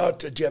talk about,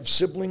 do you have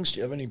siblings? Do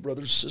you have any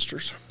brothers or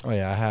sisters? Oh,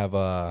 yeah, I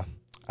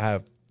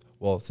have,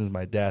 well, since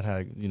my dad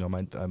had, you know,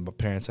 my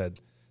parents had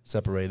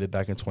separated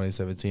back in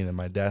 2017, and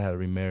my dad had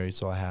remarried,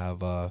 so I have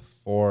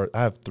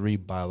 3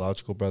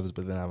 biological brothers,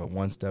 but then I have a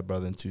 1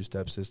 stepbrother and 2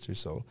 stepsisters,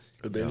 so.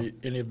 Are they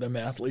any of them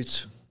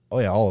athletes? Oh,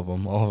 yeah, all of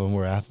them. All of them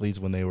were athletes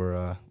when they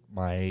were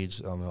my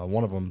age.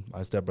 One of them,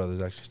 my stepbrother,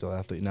 is actually still an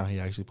athlete. Now he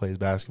actually plays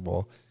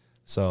basketball.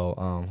 So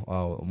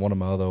one of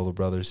my other older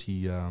brothers,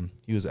 he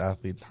was an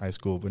athlete in high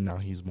school, but now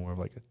he's more of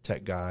like a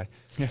tech guy.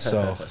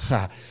 So,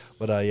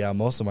 but yeah,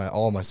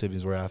 all of my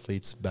siblings were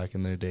athletes back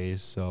in their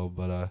days. So,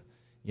 but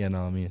yeah,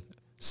 no, I mean,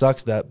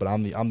 sucks that, but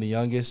I'm the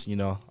youngest. You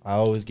know, I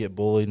always get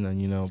bullied,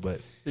 and you know,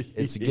 but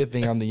it's a good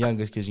thing I'm the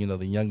youngest because you know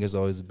the youngest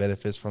always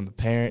benefits from the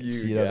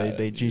parents. You know,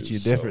 they treat you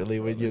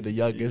differently when you're the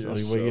youngest. I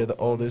mean, when you're the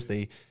oldest,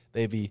 they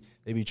be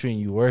treating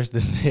you worse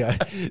than they are.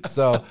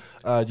 So,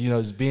 you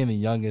know, just being the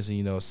youngest and,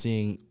 you know,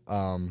 seeing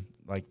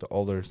like the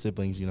older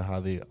siblings, you know, how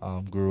they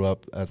grew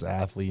up as an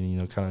athlete and, you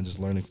know, kind of just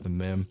learning from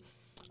them,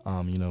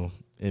 you know,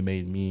 it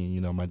made me,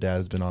 you know, my dad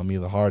has been on me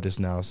the hardest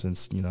now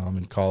since, you know, I'm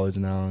in college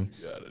now.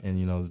 And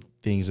you know,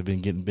 things have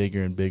been getting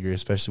bigger and bigger,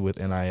 especially with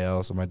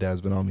NIL. So my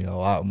dad's been on me a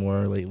lot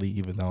more lately,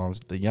 even though I'm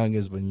the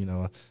youngest. But, you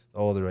know, the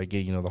older I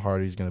get, you know, the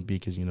harder he's going to be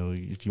because, you know,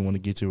 if you want to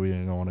get to where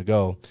you want to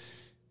go,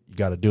 you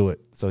got to do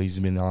it. So he's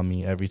been on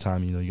me every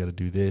time, you know, you got to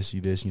do this,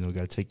 you know,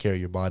 got to take care of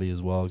your body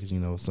as well because, you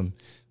know,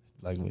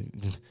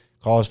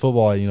 college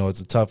football, you know, it's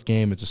a tough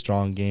game. It's a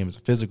strong game. It's a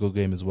physical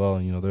game as well.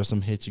 And, you know, there's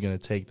some hits you're going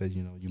to take that,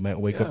 you know, you might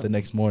wake up the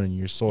next morning and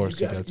you're sore,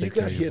 so you got to take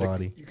care of your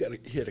body. You got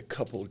to hit a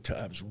couple of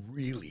times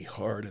really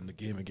hard in the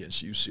game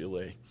against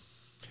UCLA.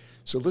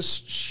 So let's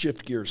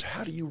shift gears.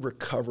 How do you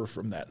recover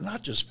from that?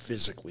 Not just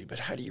physically, but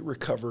how do you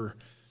recover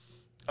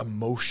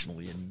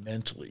emotionally and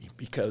mentally?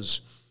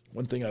 Because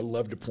one thing I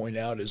love to point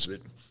out is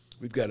that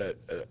we've got a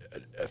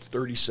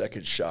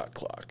 30-second shot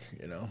clock,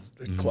 you know.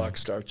 The clock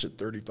starts at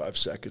 35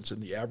 seconds,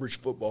 and the average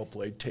football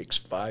play takes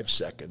 5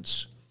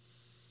 seconds.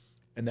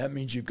 And that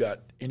means you've got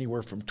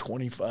anywhere from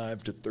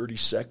 25 to 30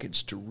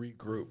 seconds to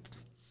regroup.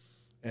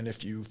 And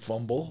if you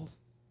fumble,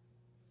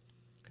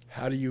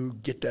 how do you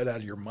get that out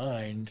of your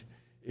mind?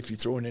 If you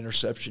throw an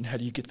interception, how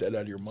do you get that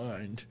out of your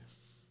mind?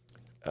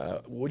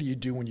 What do you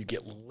do when you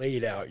get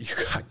laid out? You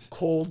got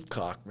cold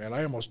cock, man.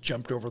 I almost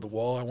jumped over the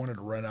wall. I wanted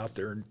to run out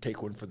there and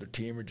take one for the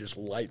team or just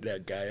light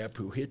that guy up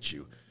who hit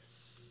you.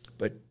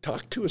 But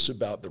talk to us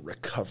about the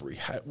recovery.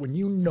 When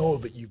you know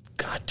that you've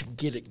got to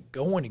get it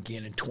going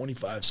again in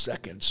 25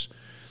 seconds,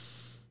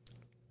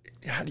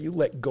 how do you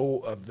let go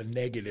of the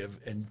negative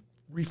and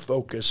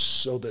refocus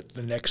so that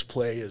the next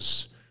play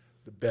is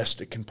the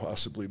best it can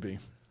possibly be?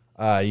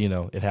 You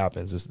know, it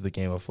happens. This is the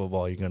game of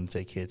football. You're going to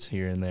take hits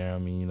here and there. I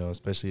mean, you know,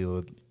 especially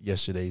with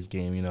yesterday's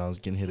game, you know, I was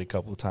getting hit a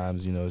couple of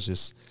times. You know, it's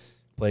just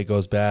play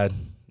goes bad,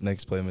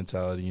 next play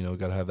mentality. You know,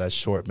 got to have that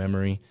short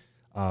memory.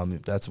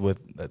 That's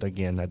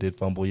again, I did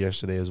fumble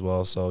yesterday as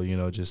well. So, you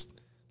know, just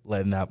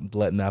letting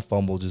that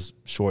fumble just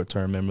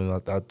short-term memory,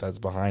 that's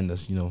behind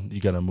us. You know, you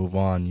got to move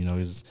on. You know,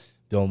 just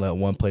don't let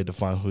one play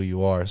define who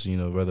you are. So, you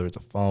know, whether it's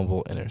a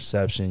fumble,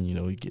 interception, you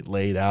know, you get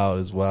laid out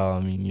as well.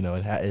 I mean, you know,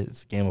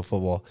 it's a game of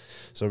football.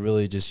 So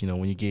really just, you know,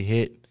 when you get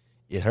hit,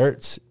 it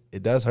hurts.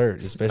 It does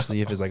hurt,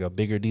 especially if it's like a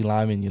bigger D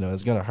lineman, you know,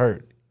 it's going to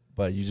hurt.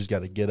 But you just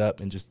got to get up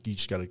and you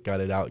just got to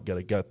gut it out. You got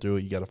to gut through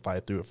it. You got to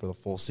fight through it for the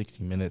full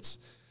 60 minutes.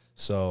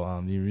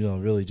 So, you know,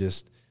 really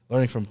just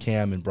learning from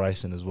Cam and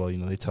Bryson as well. You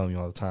know, they tell me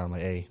all the time,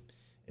 like, hey,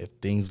 if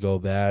things go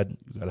bad,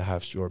 you got to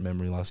have short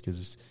memory loss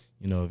because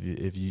you know,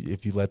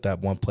 if you let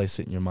that one play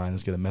sit in your mind,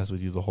 it's going to mess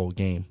with you the whole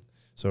game.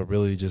 So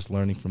really just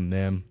learning from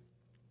them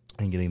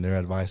and getting their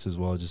advice as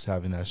well, just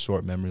having that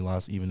short memory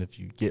loss, even if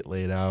you get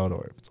laid out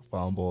or if it's a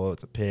fumble,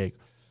 it's a pick,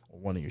 or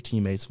one of your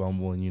teammates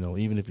fumble. And, you know,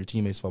 even if your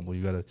teammates fumble,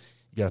 you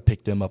gotta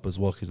pick them up as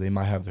well because they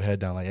might have their head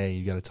down like, hey,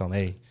 you got to tell them,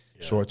 hey,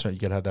 short term, you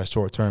got to have that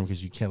short term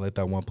because you can't let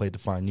that one play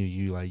define you.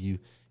 You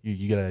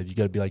you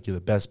gotta be like you're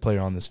the best player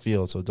on this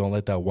field. So don't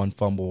let that one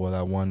fumble or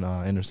that one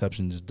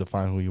interception just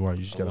define who you are.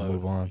 You just gotta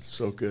move on.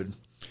 So good.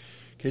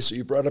 Okay, so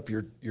you brought up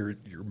your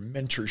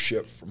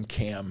mentorship from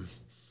Cam.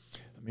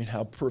 I mean,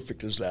 how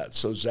perfect is that?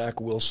 So Zach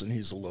Wilson,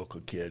 he's a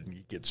local kid, and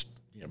he gets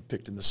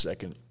picked in the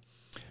second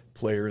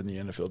player in the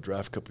NFL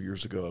draft a couple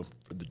years ago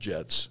for the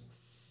Jets.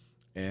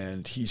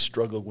 And he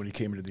struggled when he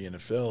came into the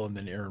NFL, and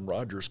then Aaron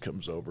Rodgers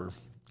comes over.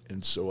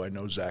 And so I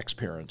know Zach's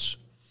parents.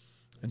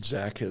 And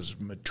Zach has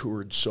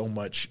matured so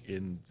much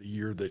in the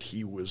year that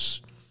he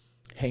was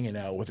hanging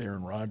out with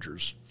Aaron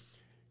Rodgers.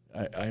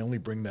 I only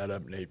bring that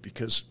up, Nate,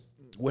 because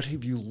what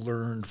have you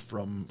learned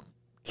from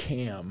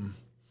Cam,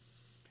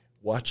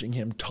 watching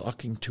him,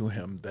 talking to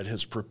him, that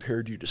has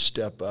prepared you to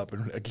step up?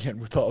 And again,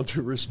 with all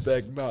due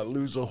respect, not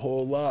lose a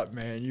whole lot,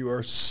 man. You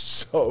are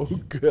so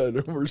good.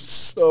 And we're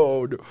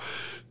so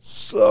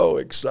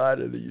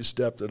excited that you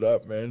stepped it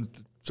up, man.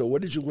 So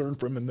what did you learn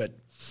from him that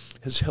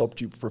has helped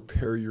you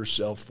prepare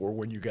yourself for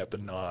when you got the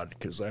nod?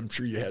 Because I'm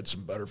sure you had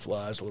some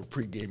butterflies, a little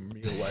pregame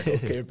meal, like,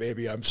 okay,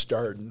 baby, I'm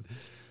starting.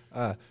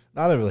 I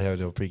don't really have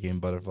no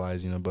pregame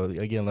butterflies, but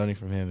again, learning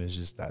from him is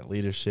just that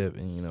leadership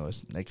and,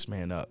 it's next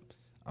man up.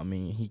 I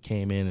mean, he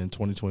came in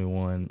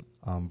 2021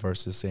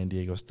 versus San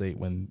Diego State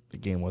when the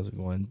game wasn't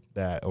going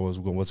bad or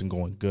wasn't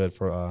going good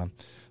for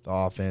the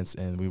offense,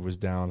 and we was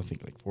down, I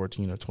think, like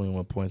 14 or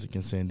 21 points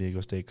against San Diego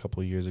State a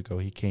couple of years ago.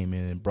 He came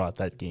in and brought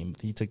that game.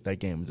 He took that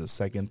game to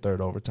second, third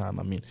overtime.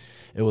 I mean,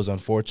 it was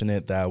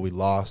unfortunate that we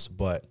lost,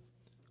 but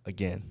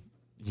again,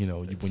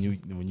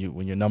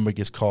 when your number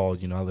gets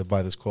called, I live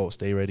by this quote: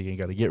 "Stay ready and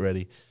got to get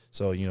ready."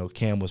 So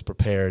Cam was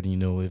prepared.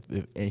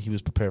 If he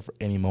was prepared for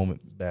any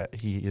moment that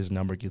his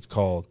number gets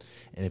called,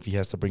 and if he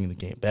has to bring the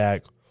game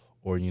back,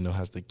 or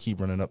has to keep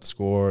running up the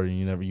score, and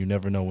you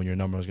never know when your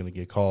number is going to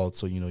get called.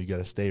 So you got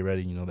to stay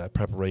ready. That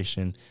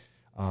preparation,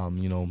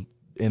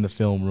 in the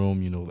film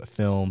room, the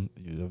film,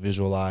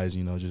 visualize,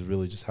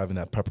 just having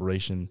that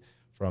preparation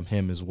from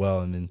him as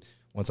well. And then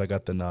once I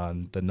got the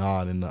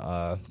nod in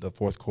the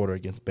fourth quarter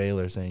against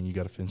Baylor, saying you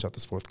got to finish out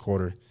this fourth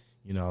quarter,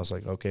 I was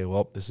like, okay,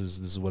 well, this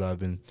is what I've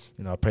been,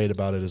 I prayed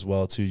about it as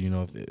well too.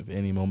 If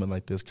any moment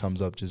like this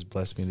comes up, just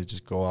bless me to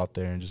just go out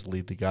there and just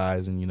lead the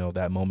guys. And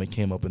that moment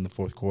came up in the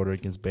fourth quarter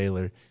against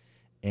Baylor,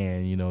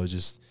 and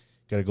just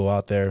got to go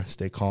out there,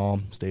 stay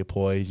calm, stay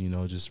poised,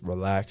 just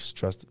relax,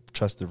 trust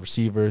the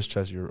receivers,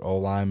 trust your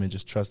O-linemen,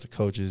 just trust the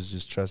coaches,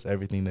 just trust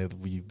everything that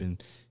you've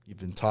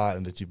been taught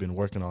and that you've been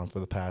working on for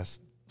the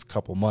past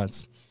couple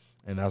months.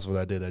 And that's what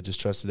I did. I just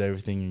trusted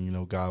everything,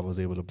 and, God was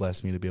able to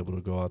bless me to be able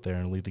to go out there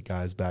and lead the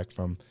guys back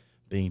from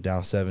being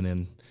down 7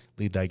 and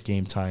lead that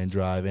game-tying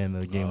drive and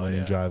the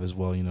game-winning drive as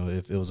well.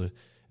 If it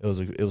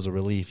was a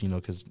relief,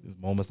 because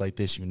moments like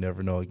this, you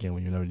never know. Again,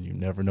 when you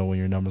never know when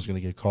your number's going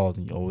to get called,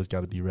 and you always got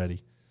to be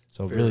ready.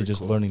 So really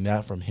just learning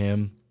that from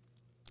him,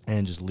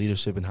 and just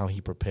leadership and how he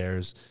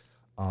prepares,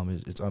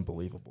 it's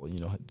unbelievable.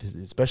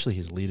 Especially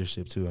his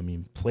leadership too. I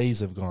mean,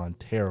 plays have gone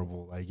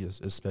terrible.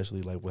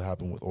 Especially like what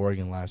happened with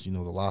Oregon last. The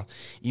loss.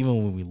 Even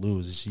when we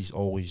lose, he's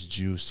always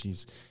juiced.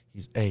 He's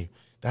hey,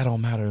 that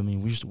don't matter. I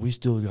mean, we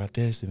still got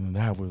this and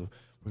that. We're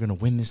gonna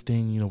win this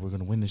thing. We're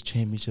gonna win this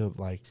championship.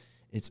 Like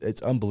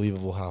it's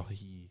unbelievable how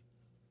he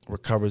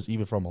recovers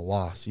even from a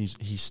loss.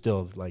 He's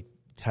still like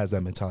has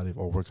that mentality of,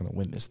 oh, we're gonna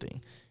win this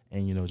thing.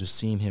 And just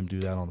seeing him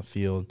do that on the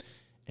field,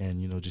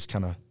 and just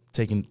kind of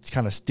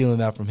stealing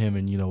that from him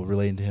and,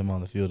 relating to him on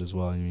the field as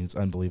well. I mean, it's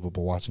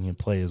unbelievable watching him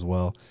play as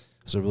well.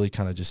 So really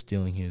kind of just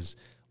stealing his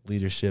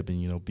leadership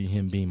and,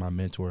 him being my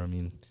mentor. I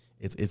mean,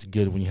 it's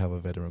good when you have a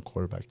veteran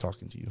quarterback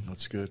talking to you.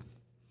 That's good.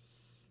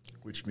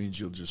 Which means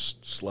you'll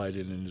just slide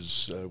in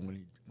his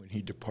when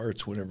he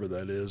departs, whenever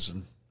that is,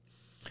 and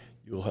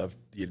you'll have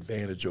the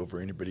advantage over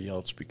anybody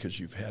else because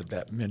you've had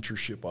that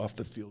mentorship off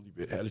the field.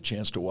 You've had a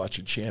chance to watch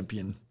a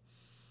champion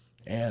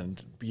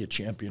and be a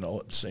champion all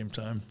at the same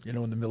time.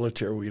 In the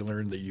military, we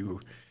learned that you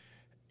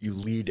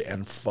lead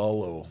and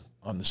follow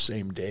on the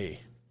same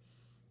day.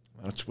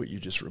 That's what you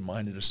just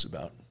reminded us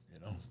about,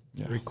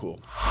 Yeah. Very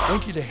cool.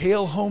 Thank you to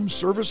Hale Home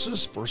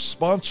Services for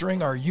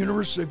sponsoring our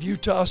University of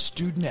Utah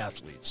student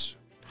athletes.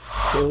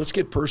 Okay, let's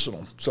get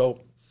personal. So,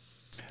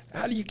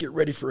 how do you get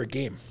ready for a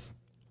game?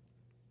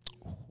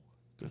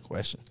 Good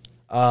question.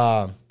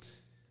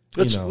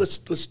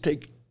 Let's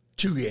take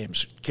 2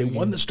 games. Okay,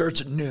 one that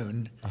starts at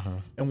noon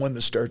and one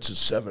that starts at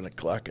 7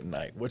 o'clock at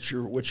night. What's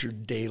your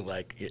day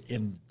like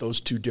in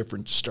those 2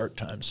 different start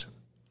times?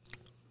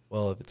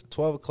 Well, if it's a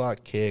 12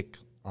 o'clock kick,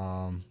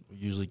 we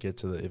usually get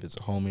to if it's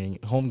a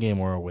home game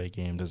or away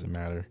game, doesn't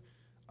matter.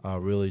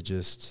 Really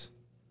just,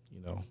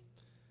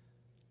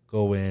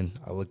 go in.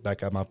 I look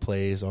back at my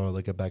plays, or I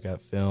look back at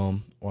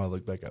film, or I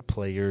look back at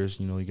players.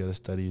 You got to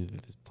study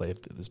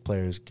if this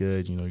player is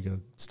good. You got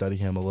to study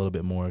him a little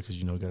bit more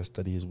because, you got to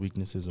study his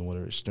weaknesses and what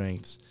are his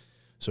strengths.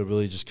 So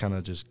really just kind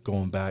of just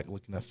going back,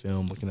 looking at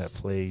film, looking at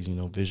plays,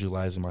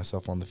 visualizing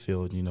myself on the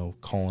field,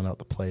 calling out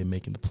the play,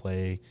 making the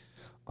play.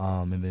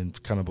 And then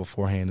kind of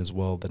beforehand as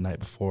well, the night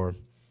before,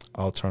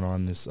 I'll turn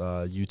on this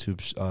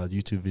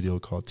YouTube video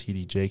called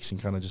TD Jakes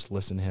and kind of just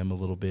listen to him a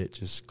little bit,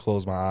 just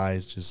close my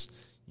eyes, just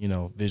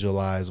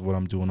visualize what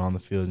I'm doing on the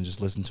field and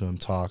just listen to him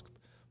talk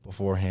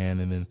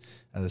beforehand. And then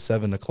at the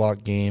 7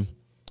 o'clock game,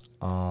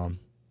 I'll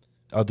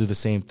do the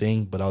same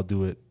thing, but I'll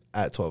do it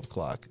at 12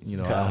 o'clock.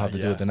 I'll have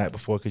to do it the night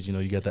before because,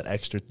 you got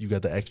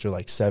the extra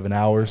like 7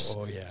 hours.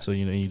 Oh, yeah. So,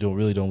 you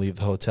don't leave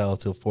the hotel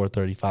till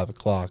 4:30, 5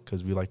 o'clock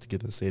because we like to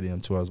get to the stadium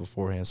 2 hours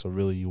beforehand. So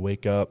really you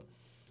wake up,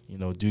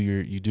 do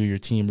your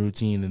team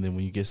routine, and then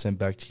when you get sent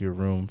back to your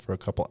room for a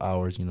couple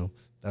hours,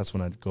 that's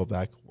when I go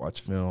back, watch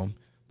film,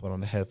 put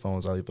on the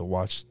headphones. I'll either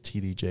watch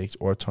TD Jakes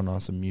or turn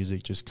on some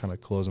music, just kind of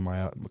close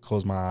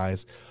my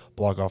eyes,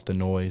 block off the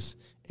noise,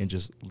 and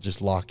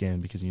just lock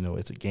in because,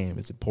 it's a game.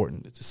 It's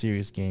important. It's a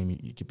serious game.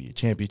 It could be a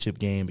championship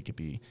game. It could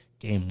be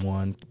game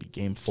 1. It could be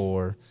game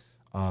 4.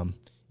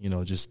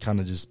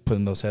 Just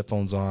putting those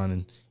headphones on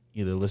and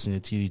either listening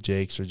to TD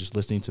Jakes or just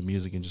listening to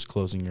music and just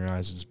closing your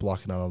eyes and just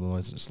blocking out all the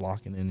noise and just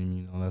locking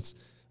in. And, that's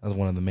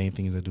one of the main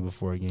things I do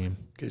before a game.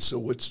 Okay, so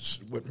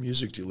what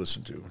music do you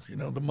listen to?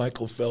 The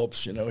Michael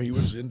Phelps, he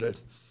was into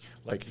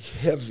like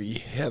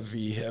heavy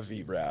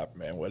rap,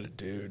 man. What a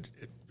dude.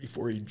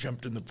 Before he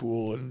jumped in the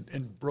pool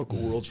and broke a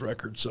world's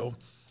record. So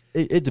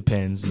it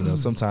depends.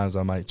 Sometimes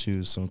I might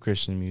choose some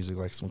Christian music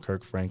like some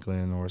Kirk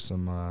Franklin or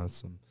some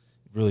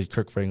really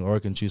Kirk Franklin, or I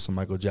can choose some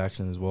Michael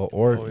Jackson as well,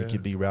 or it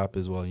could be rap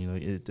as well.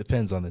 It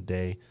depends on the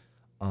day.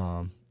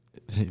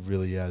 It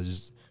really,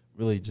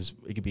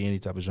 it could be any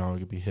type of genre. It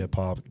could be hip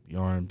hop, it could be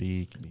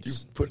R&B. It could be. Do you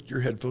put your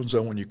headphones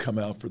on when you come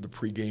out for the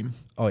pregame?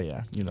 Oh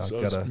yeah, so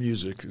it's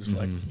music is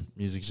like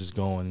music's just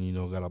going.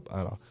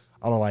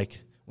 I don't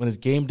like when it's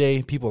game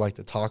day. People like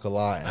to talk a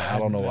lot, and I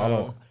don't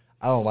know.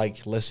 I don't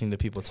like listening to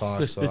people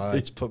talk, so I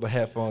just put my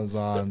headphones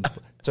on,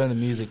 turn the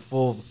music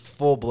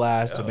full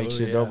blast to make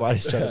sure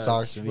nobody's trying to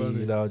talk to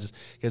me, just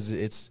because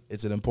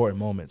it's an important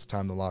moment. It's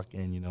time to lock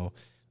in,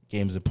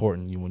 game's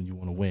important. You want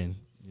to win.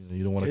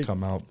 You don't want to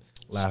come out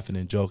laughing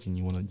and joking.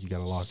 You got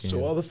to lock in.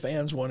 So all the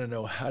fans want to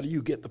know, how do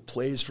you get the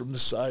plays from the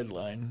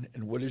sideline,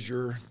 and what is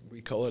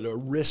we call it a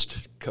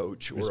wrist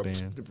coach or a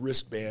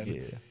wristband.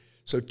 Yeah.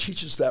 So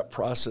teach us that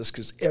process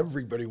because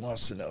everybody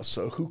wants to know.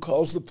 So who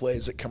calls the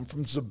plays that come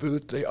from the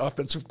booth, the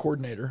offensive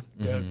coordinator?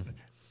 Mm-hmm.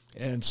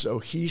 And so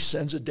he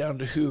sends it down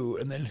to who,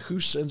 and then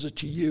who sends it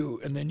to you,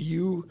 and then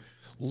you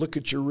look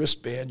at your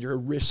wristband, you're a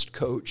wrist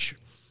coach,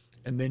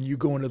 and then you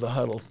go into the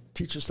huddle.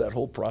 Teach us that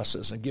whole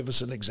process and give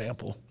us an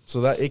example.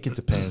 So that it can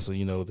depend. So,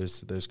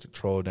 there's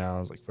control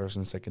downs, like first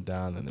and second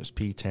down, and there's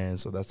P10.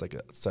 So that's like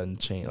a sudden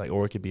change,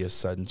 or it could be a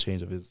sudden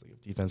change of if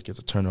defense gets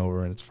a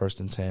turnover and it's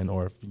 1st and 10,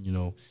 or if,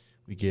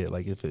 we get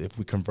like if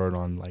we convert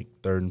on like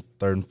third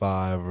and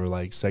 5 or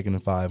like 2nd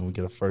and 5 and we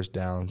get a first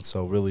down.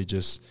 So really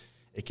just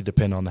it could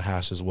depend on the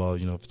hash as well.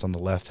 If it's on the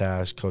left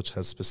hash, coach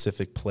has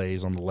specific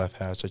plays on the left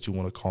hash that you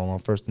want to call on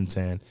 1st and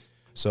 10.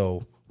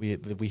 So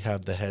we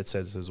have the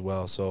headsets as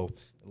well. So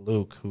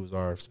Luke, who's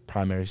our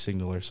primary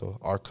signaler, so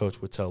our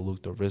coach would tell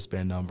Luke the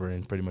wristband number,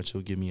 and pretty much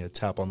he'll give me a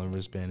tap on the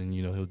wristband, and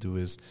he'll do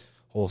his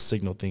whole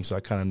signal thing. So I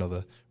kind of know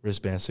the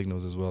wristband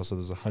signals as well. So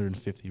there's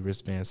 150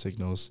 wristband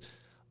signals.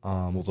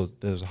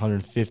 There's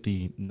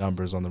 150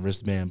 numbers on the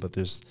wristband, but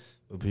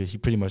he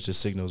pretty much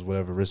just signals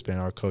whatever wristband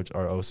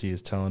our OC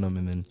is telling him,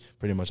 and then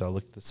pretty much I'll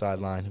look at the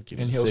sideline.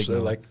 He'll say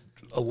like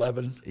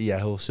 11. Yeah,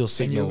 he'll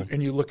signal.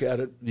 And you look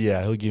at it.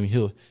 Yeah,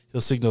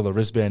 he'll signal the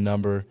wristband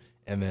number,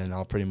 and then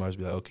I'll pretty much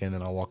be like, okay, and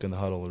then I'll walk in the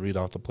huddle and read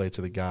off the play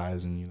to the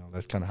guys, and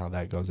that's kind of how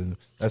that goes. And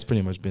that's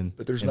pretty much been.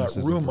 But there's not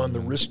room on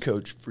the wrist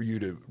coach for you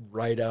to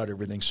write out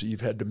everything, so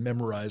you've had to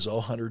memorize all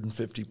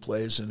 150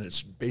 plays, and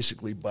it's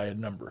basically by a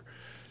number.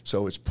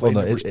 So it's play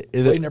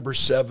number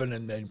 7,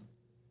 and then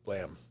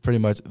blam. Pretty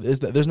much,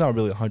 there's not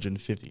really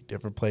 150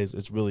 different plays.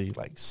 It's really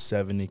like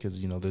 70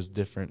 because there's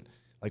different.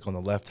 Like on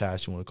the left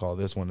hash, you want to call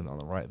this one, and on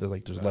the right,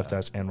 there's left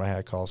hash and right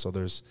hash calls. So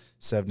there's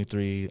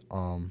 73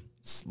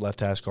 left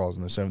hash calls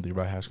and there's 73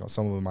 right hash calls.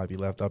 Some of them might be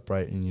left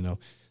upright, and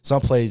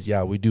some plays,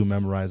 we do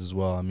memorize as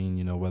well. I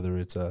mean, whether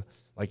it's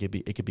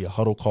it could be a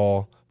huddle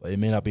call, but it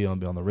may not be on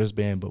the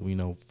wristband. But we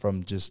know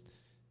from just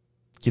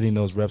getting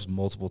those reps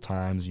multiple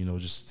times,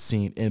 just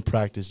seeing in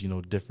practice,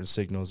 different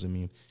signals. I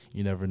mean,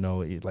 you never know.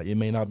 It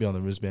may not be on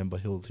the wristband, but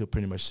he'll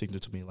pretty much signal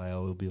to me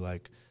it'll be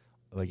like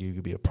it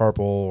could be a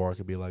purple, or it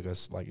could be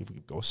if we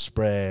could go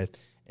spread,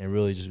 and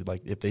really just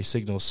like if they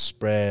signal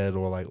spread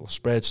or like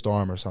spread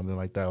storm or something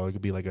like that, or it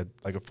could be like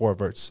a 4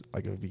 verts,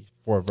 like it would be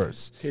 4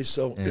 verts. Okay,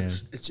 so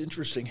it's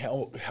interesting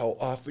how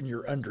often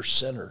you're under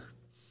center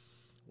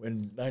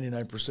when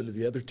 99% of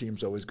the other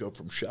teams always go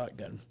from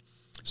shotgun.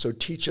 So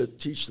teach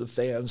the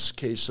fans,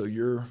 okay, so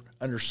you're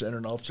under center,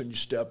 and all of a sudden you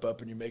step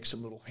up and you make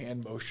some little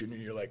hand motion, and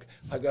you're like,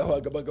 you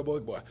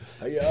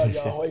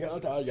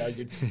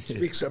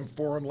speak some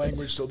foreign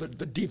language so that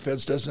the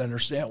defense doesn't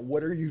understand.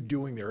 What are you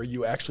doing there? Are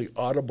you actually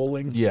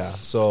audibling? Yeah,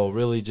 so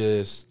really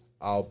just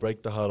I'll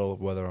break the huddle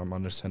whether I'm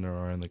under center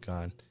or in the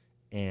gun,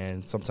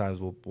 and sometimes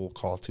we'll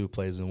call 2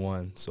 plays in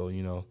one. So,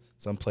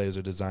 some plays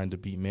are designed to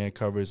beat man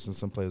coverage and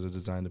some plays are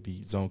designed to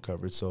beat zone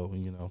coverage. So,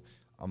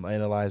 I'm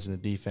analyzing the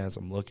defense.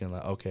 I'm looking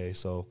like, okay,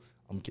 so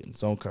I'm getting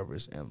zone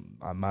coverage, and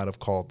I might have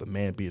called the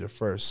man beater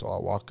first. So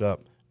I'll walk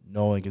up,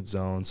 knowing its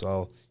zone. So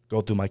I'll go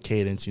through my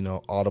cadence,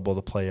 audible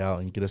the play out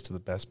and get us to the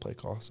best play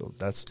call. So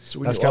that's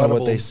kind of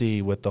what they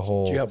see with the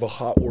whole. Do you have a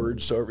hot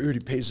word so everybody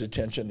pays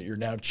attention that you're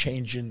now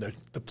changing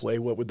the play?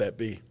 What would that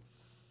be?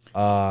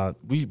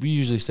 We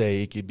usually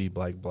say it could be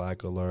like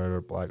black alert or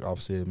black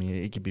opposite. I mean,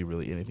 it could be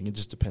really anything. It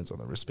just depends on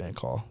the wristband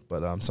call.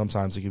 But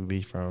sometimes it could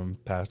be from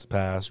pass to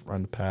pass,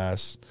 run to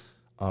pass,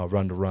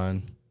 run to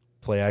run,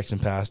 play action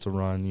pass to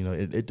run.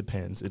 It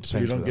depends. It depends. So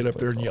you don't get up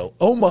there and yell,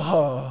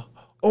 Omaha.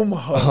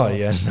 Oh,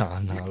 yeah,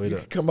 no. We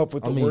don't. Come up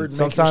with the word and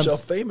make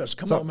yourself famous.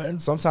 Come on, man.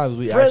 Sometimes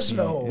we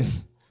Fresno.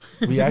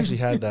 We actually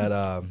had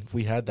that.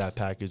 We had that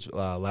package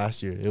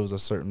last year. It was a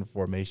certain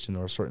formation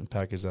or a certain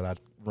package that I'd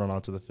run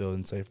onto the field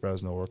and say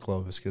Fresno or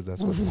Clovis because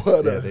that's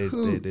what they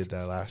did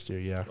that last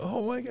year. Yeah.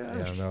 Oh my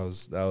gosh. Yeah,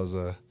 that was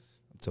a.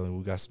 I'm telling you,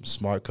 we got some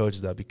smart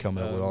coaches that be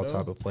coming up with all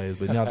type of plays.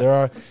 But now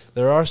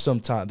there are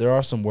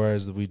some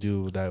words that we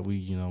do that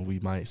we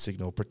might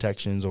signal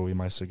protections or we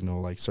might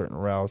signal like certain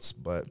routes,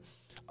 but.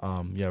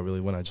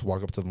 Really, when I just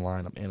walk up to the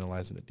line, I'm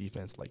analyzing the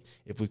defense. Like,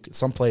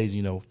 some plays,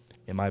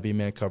 it might be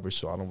man coverage,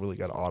 so I don't really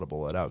got to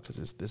audible it out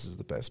because this is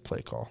the best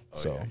play call.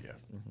 Yeah.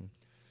 Mm-hmm.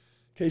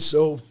 Okay,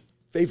 so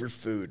favorite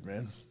food,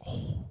 man.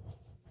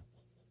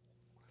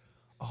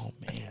 Oh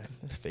man,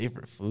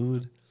 favorite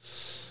food.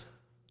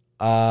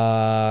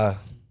 My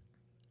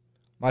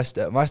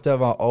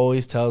stepmom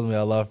always tells me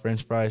I love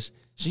French fries.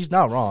 She's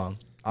not wrong.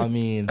 I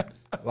mean,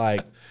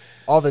 like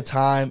all the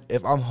time,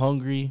 if I'm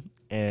hungry.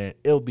 And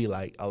it'll be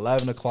like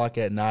 11 o'clock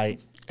at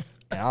night,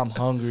 and I'm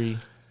hungry,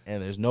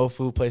 and there's no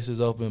food places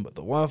open, but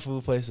the one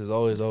food place is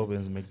always open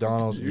is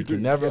McDonald's. You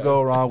can never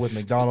go wrong with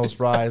McDonald's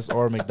fries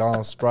or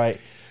McDonald's Sprite.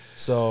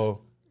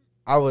 So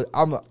I'm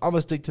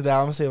gonna stick to that.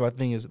 I'm gonna say my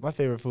thing is my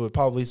favorite food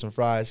probably some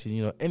fries.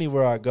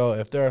 Anywhere I go,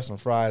 if there are some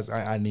fries,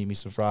 I need me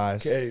some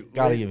fries. Okay,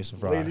 gotta give me some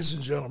fries. Ladies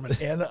and gentlemen,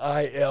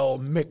 NIL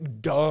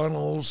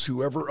McDonald's,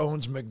 whoever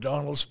owns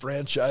McDonald's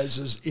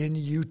franchises in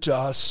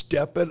Utah,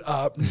 step it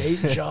up. Nate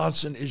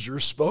Johnson is your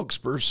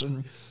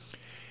spokesperson.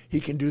 He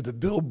can do the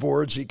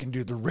billboards. He can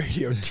do the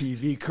radio,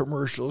 TV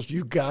commercials.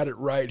 You got it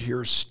right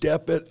here.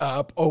 Step it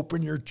up.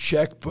 Open your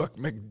checkbook,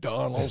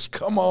 McDonald's.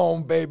 Come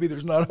on, baby.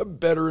 There's not a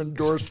better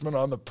endorsement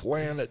on the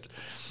planet.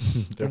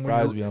 Their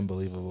fries be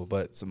unbelievable.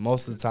 But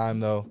most of the time,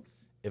 though,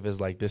 if it's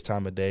like this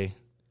time of day,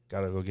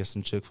 got to go get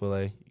some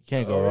Chick-fil-A. You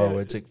can't go wrong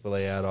with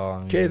Chick-fil-A at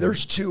all. Okay,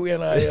 there's 2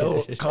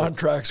 NIL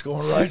contracts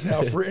going right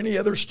now. For any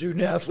other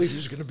student-athlete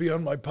who's going to be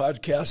on my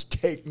podcast,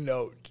 take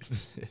note.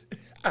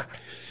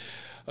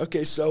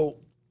 Okay, So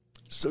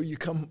you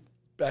come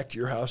back to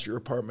your house, your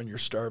apartment, you're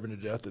starving to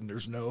death, and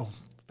there's no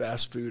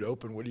fast food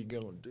open. What are you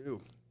going to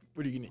do?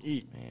 What are you going to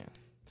eat? Man.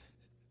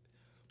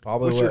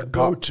 Probably What's your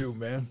go-to,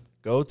 man?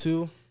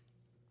 Go-to?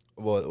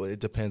 Well, it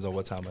depends on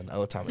what time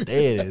of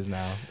day it is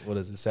now. What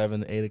is it,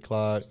 7, 8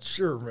 o'clock?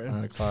 Sure, man.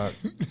 9 o'clock.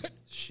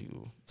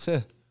 Shoot.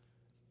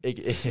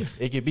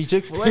 It could be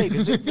Chick-fil-A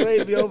because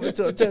Chick-fil-A be open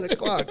until 10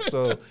 o'clock.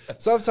 So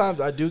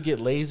sometimes I do get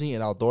lazy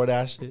and I'll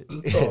DoorDash it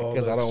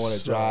because I don't want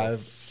to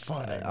drive.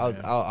 Funny,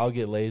 I'll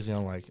get lazy.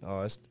 I'm like,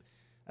 I'll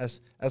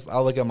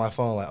look at my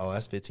phone like,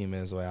 that's 15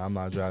 minutes away. I'm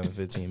not driving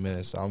 15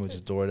 minutes, so I'm gonna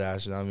just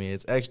DoorDash it. I mean,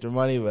 it's extra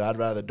money, but I'd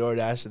rather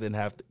DoorDash it than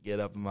have to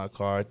get up in my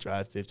car,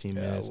 drive 15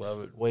 minutes, I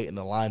love it. wait in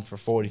the line for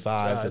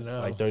 45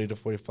 like 30 to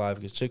 45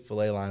 because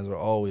Chick-fil-A lines are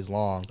always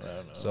long.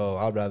 So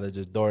I'd rather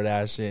just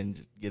DoorDash it and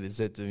just get it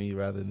sent to me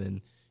rather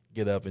than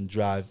get up and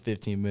drive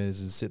 15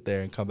 minutes and sit there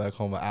and come back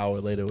home an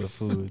hour later with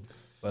food.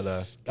 But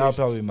that would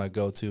probably be my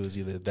go-to is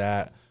either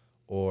that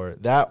or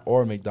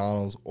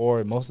McDonald's,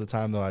 or most of the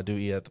time though I do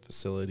eat at the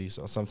facility.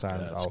 So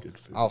sometimes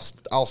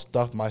I'll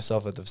stuff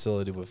myself at the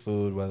facility with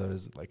food, whether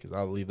it's like cause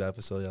I'll leave that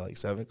facility at like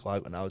 7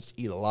 o'clock and I'll just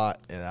eat a lot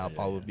and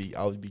I'll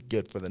be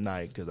good for the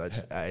night because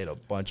I ate a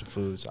bunch of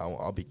food, so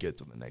I'll be good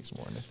till the next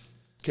morning.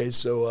 Okay,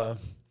 so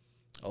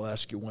I'll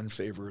ask you one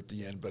favor at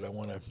the end, but I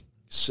want to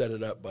set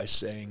it up by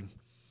saying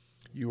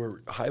you were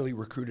a highly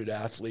recruited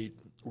athlete.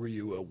 Were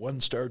you a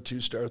 1-star,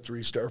 2-star,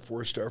 3-star,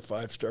 4-star,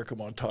 5-star? Come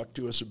on, talk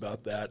to us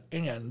about that.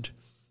 And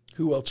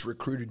who else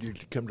recruited you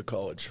to come to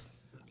college?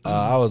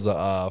 I was a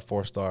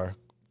 4-star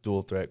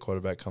dual threat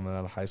quarterback coming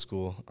out of high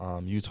school.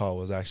 Utah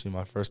was actually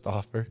my first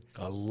offer.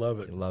 I love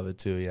it. I love it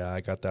too. Yeah,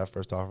 I got that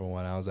first offer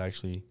when I was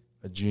actually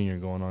a junior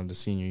going on to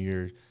senior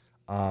year.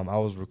 I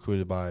was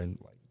recruited by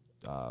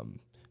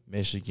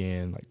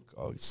Michigan, like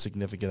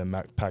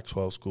significant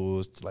Pac-12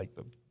 schools, like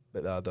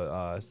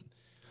the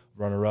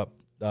runner-up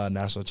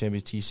national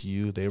champion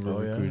TCU. They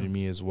were recruiting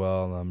me as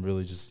well. And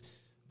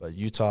but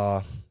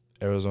Utah,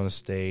 Arizona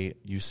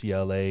State,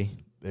 UCLA,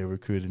 they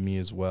recruited me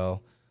as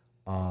well.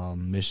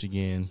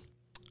 Michigan,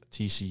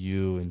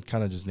 TCU, and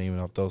kind of just naming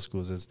off those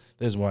schools.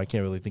 There's more I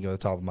can't really think of the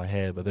top of my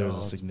head, but there was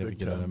a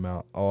significant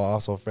amount.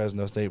 Also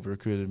Fresno State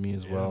recruited me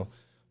as well.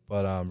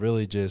 But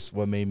really just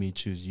what made me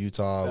choose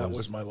Utah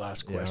was my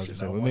last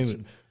question. What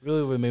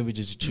made me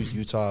just choose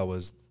Utah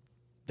was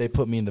they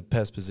put me in the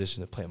best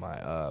position to play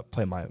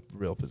my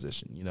real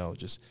position.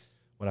 Just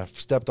when I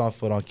stepped on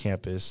foot on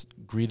campus,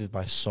 greeted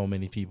by so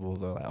many people,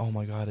 they're like, "Oh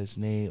my God, it's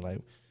Nate!" Like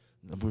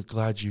we're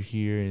glad you're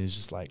here. And it's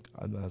just like,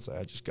 I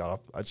just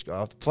got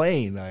off the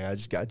plane. Like,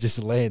 I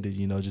just landed,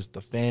 just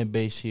the fan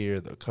base here,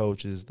 the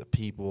coaches, the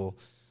people,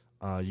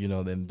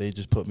 then they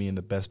just put me in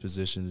the best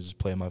position to just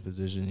play my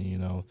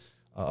position.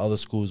 Other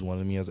schools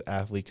wanted me as an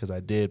athlete because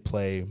I did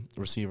play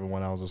receiver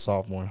when I was a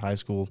sophomore in high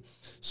school.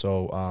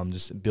 So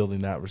just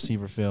building that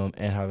receiver film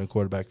and having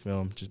quarterback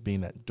film, just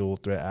being that dual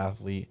threat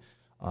athlete.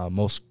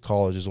 Most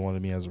colleges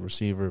wanted me as a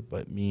receiver,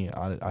 but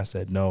I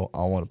said no.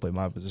 I want to play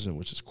my position,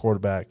 which is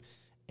quarterback.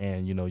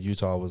 And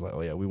Utah was like,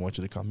 "Oh yeah, we want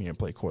you to come here and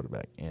play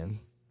quarterback." And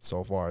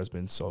so far, it's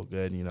been so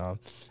good.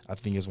 I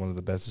think it's one of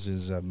the best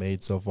decisions I've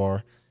made so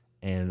far,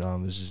 and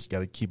it's just got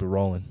to keep it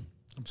rolling.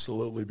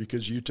 Absolutely,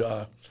 because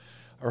Utah,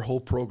 our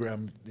whole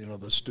program,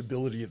 the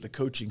stability of the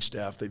coaching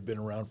staff, they've been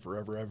around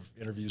forever. I've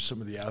interviewed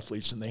some of the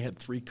athletes, and they had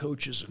 3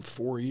 coaches in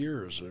 4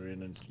 years. I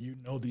mean,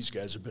 and these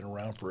guys have been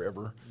around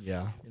forever.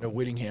 Yeah.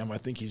 Whittingham, I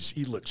think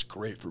he looks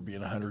great for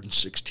being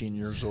 116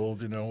 years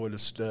old. What a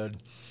stud.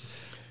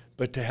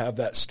 But to have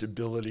that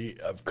stability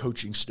of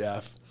coaching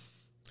staff,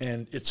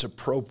 and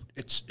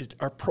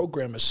our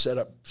program is set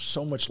up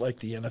so much like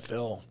the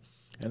NFL,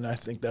 and I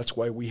think that's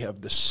why we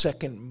have the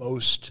second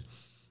most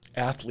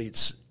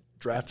athletes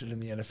drafted in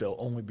the NFL,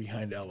 only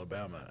behind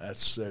Alabama.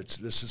 This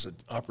is an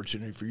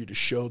opportunity for you to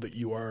show that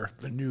you are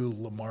the new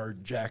Lamar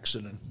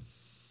Jackson, and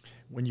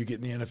when you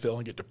get in the NFL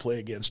and get to play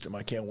against him,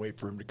 I can't wait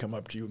for him to come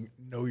up to you,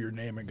 know your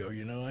name, and go,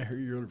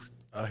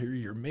 I hear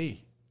you're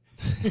me.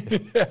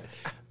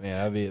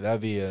 Man,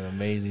 that'd be an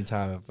amazing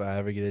time if I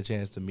ever get a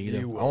chance to meet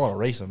him. I want to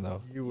race him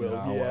though. You will.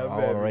 I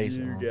want to race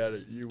him. You got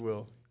it. You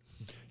will.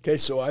 Okay,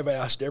 so I've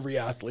asked every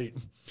athlete.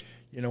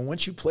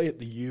 Once you play at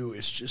the U,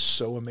 it's just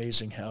so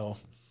amazing how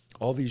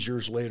all these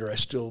years later I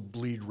still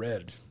bleed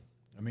red.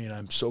 I mean,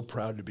 I'm so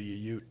proud to be a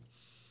Ute.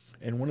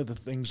 And one of the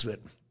things that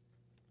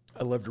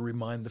I love to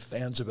remind the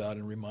fans about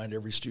and remind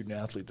every student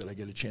athlete that I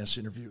get a chance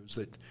to interview is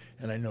that,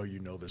 and I know you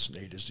know this,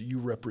 Nate, is that you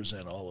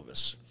represent all of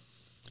us.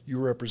 You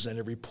represent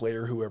every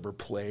player who ever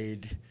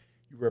played.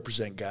 You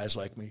represent guys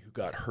like me who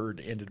got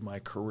hurt, ended my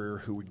career,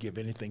 who would give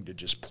anything to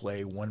just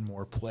play one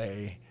more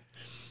play.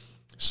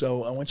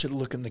 So I want you to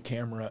look in the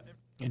camera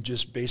and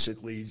just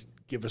basically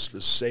give us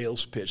the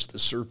sales pitch, the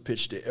serve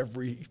pitch to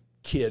every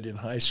kid in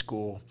high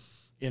school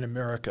in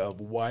America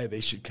of why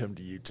they should come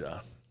to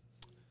Utah.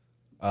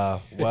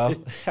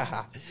 Well,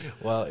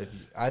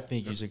 I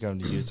think you should come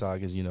to Utah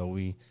because,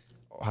 we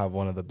have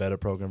one of the better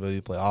programs, whether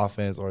you play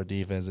offense or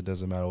defense. It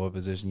doesn't matter what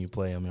position you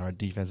play. I mean, our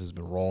defense has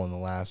been rolling the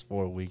last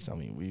 4 weeks. I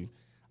mean,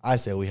 I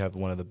say we have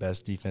one of the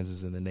best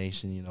defenses in the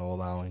nation,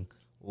 allowing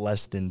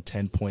less than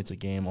 10 points a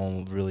game.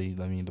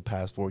 The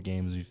past 4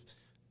 games,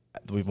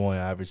 we've only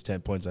averaged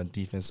 10 points on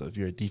defense. So if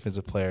you're a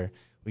defensive player,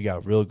 we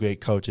got real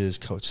great coaches,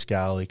 Coach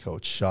Scally,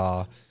 Coach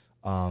Shaw.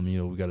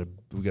 We got a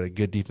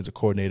good defensive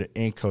coordinator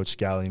and Coach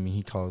Scally. I mean,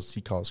 he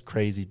calls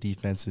crazy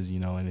defenses,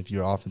 and if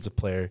you're an offensive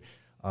player,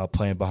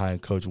 playing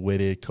behind Coach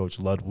Whitted, Coach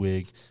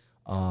Ludwig,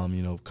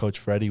 Coach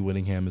Freddie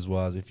Whittingham, as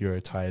well as if you're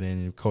a tight end,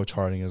 and Coach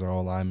Harding is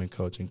our lineman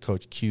coach, and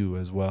Coach Q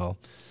as well.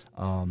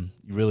 You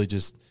really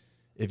just,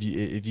 if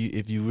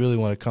you really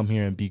want to come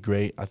here and be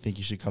great, I think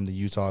you should come to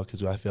Utah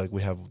because I feel like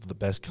we have the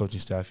best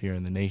coaching staff here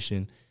in the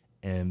nation,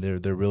 and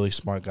they're really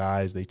smart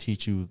guys. They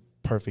teach you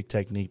perfect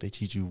technique. They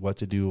teach you what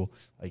to do,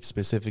 like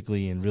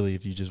specifically, and really,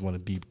 if you want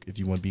to be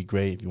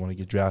great, if you want to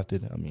get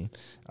drafted, I mean,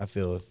 I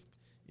feel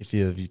if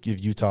you give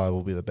Utah, it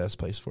will be the best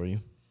place for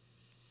you.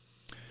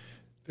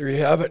 There you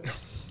have it.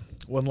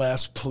 One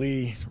last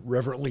plea,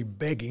 reverently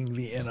begging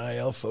the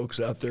NIL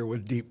folks out there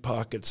with deep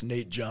pockets.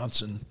 Nate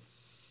Johnson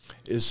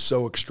is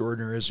so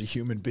extraordinary as a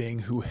human being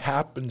who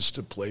happens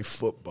to play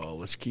football.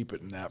 Let's keep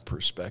it in that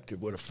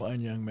perspective. What a fine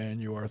young man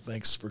you are.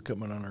 Thanks for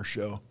coming on our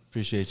show.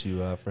 Appreciate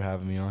you for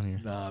having me on here.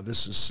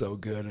 This is so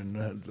good, and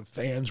the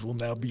fans will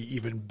now be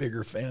even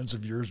bigger fans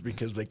of yours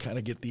because they kind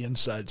of get the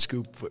inside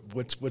scoop.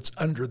 What's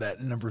under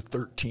that number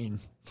 13?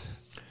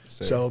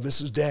 So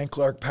this is Dan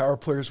Clark, Power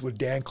Players with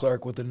Dan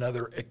Clark, with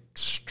another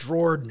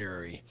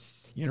extraordinary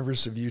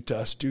University of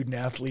Utah student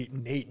athlete,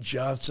 Nate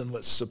Johnson.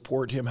 Let's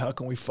support him. How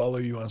can we follow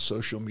you on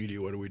social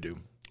media? What do we do?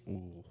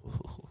 Ooh,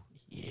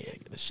 yeah,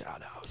 get the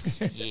shout outs.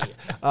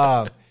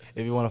 Yeah.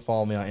 If you want to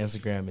follow me on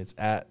Instagram, it's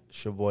at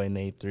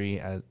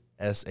ShaboyNate3,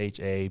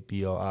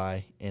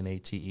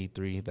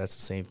 ShaboyNate3. That's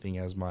the same thing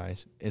as my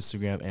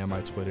Instagram and my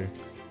Twitter.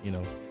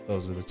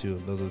 Those are the two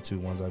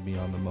ones I be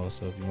on the most.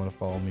 So if you want to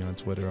follow me on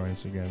Twitter or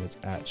Instagram, it's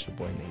at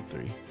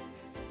ShaboyNate3.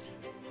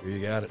 There you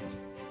got it.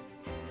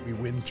 We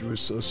win through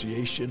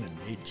association, and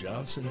Nate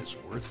Johnson is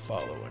worth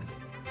following.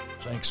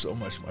 Thanks so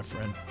much, my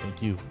friend.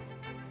 Thank you.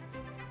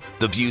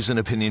 The views and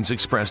opinions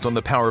expressed on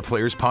the Power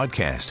Players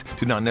podcast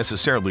do not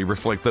necessarily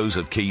reflect those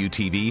of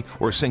KUTV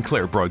or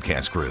Sinclair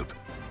Broadcast Group.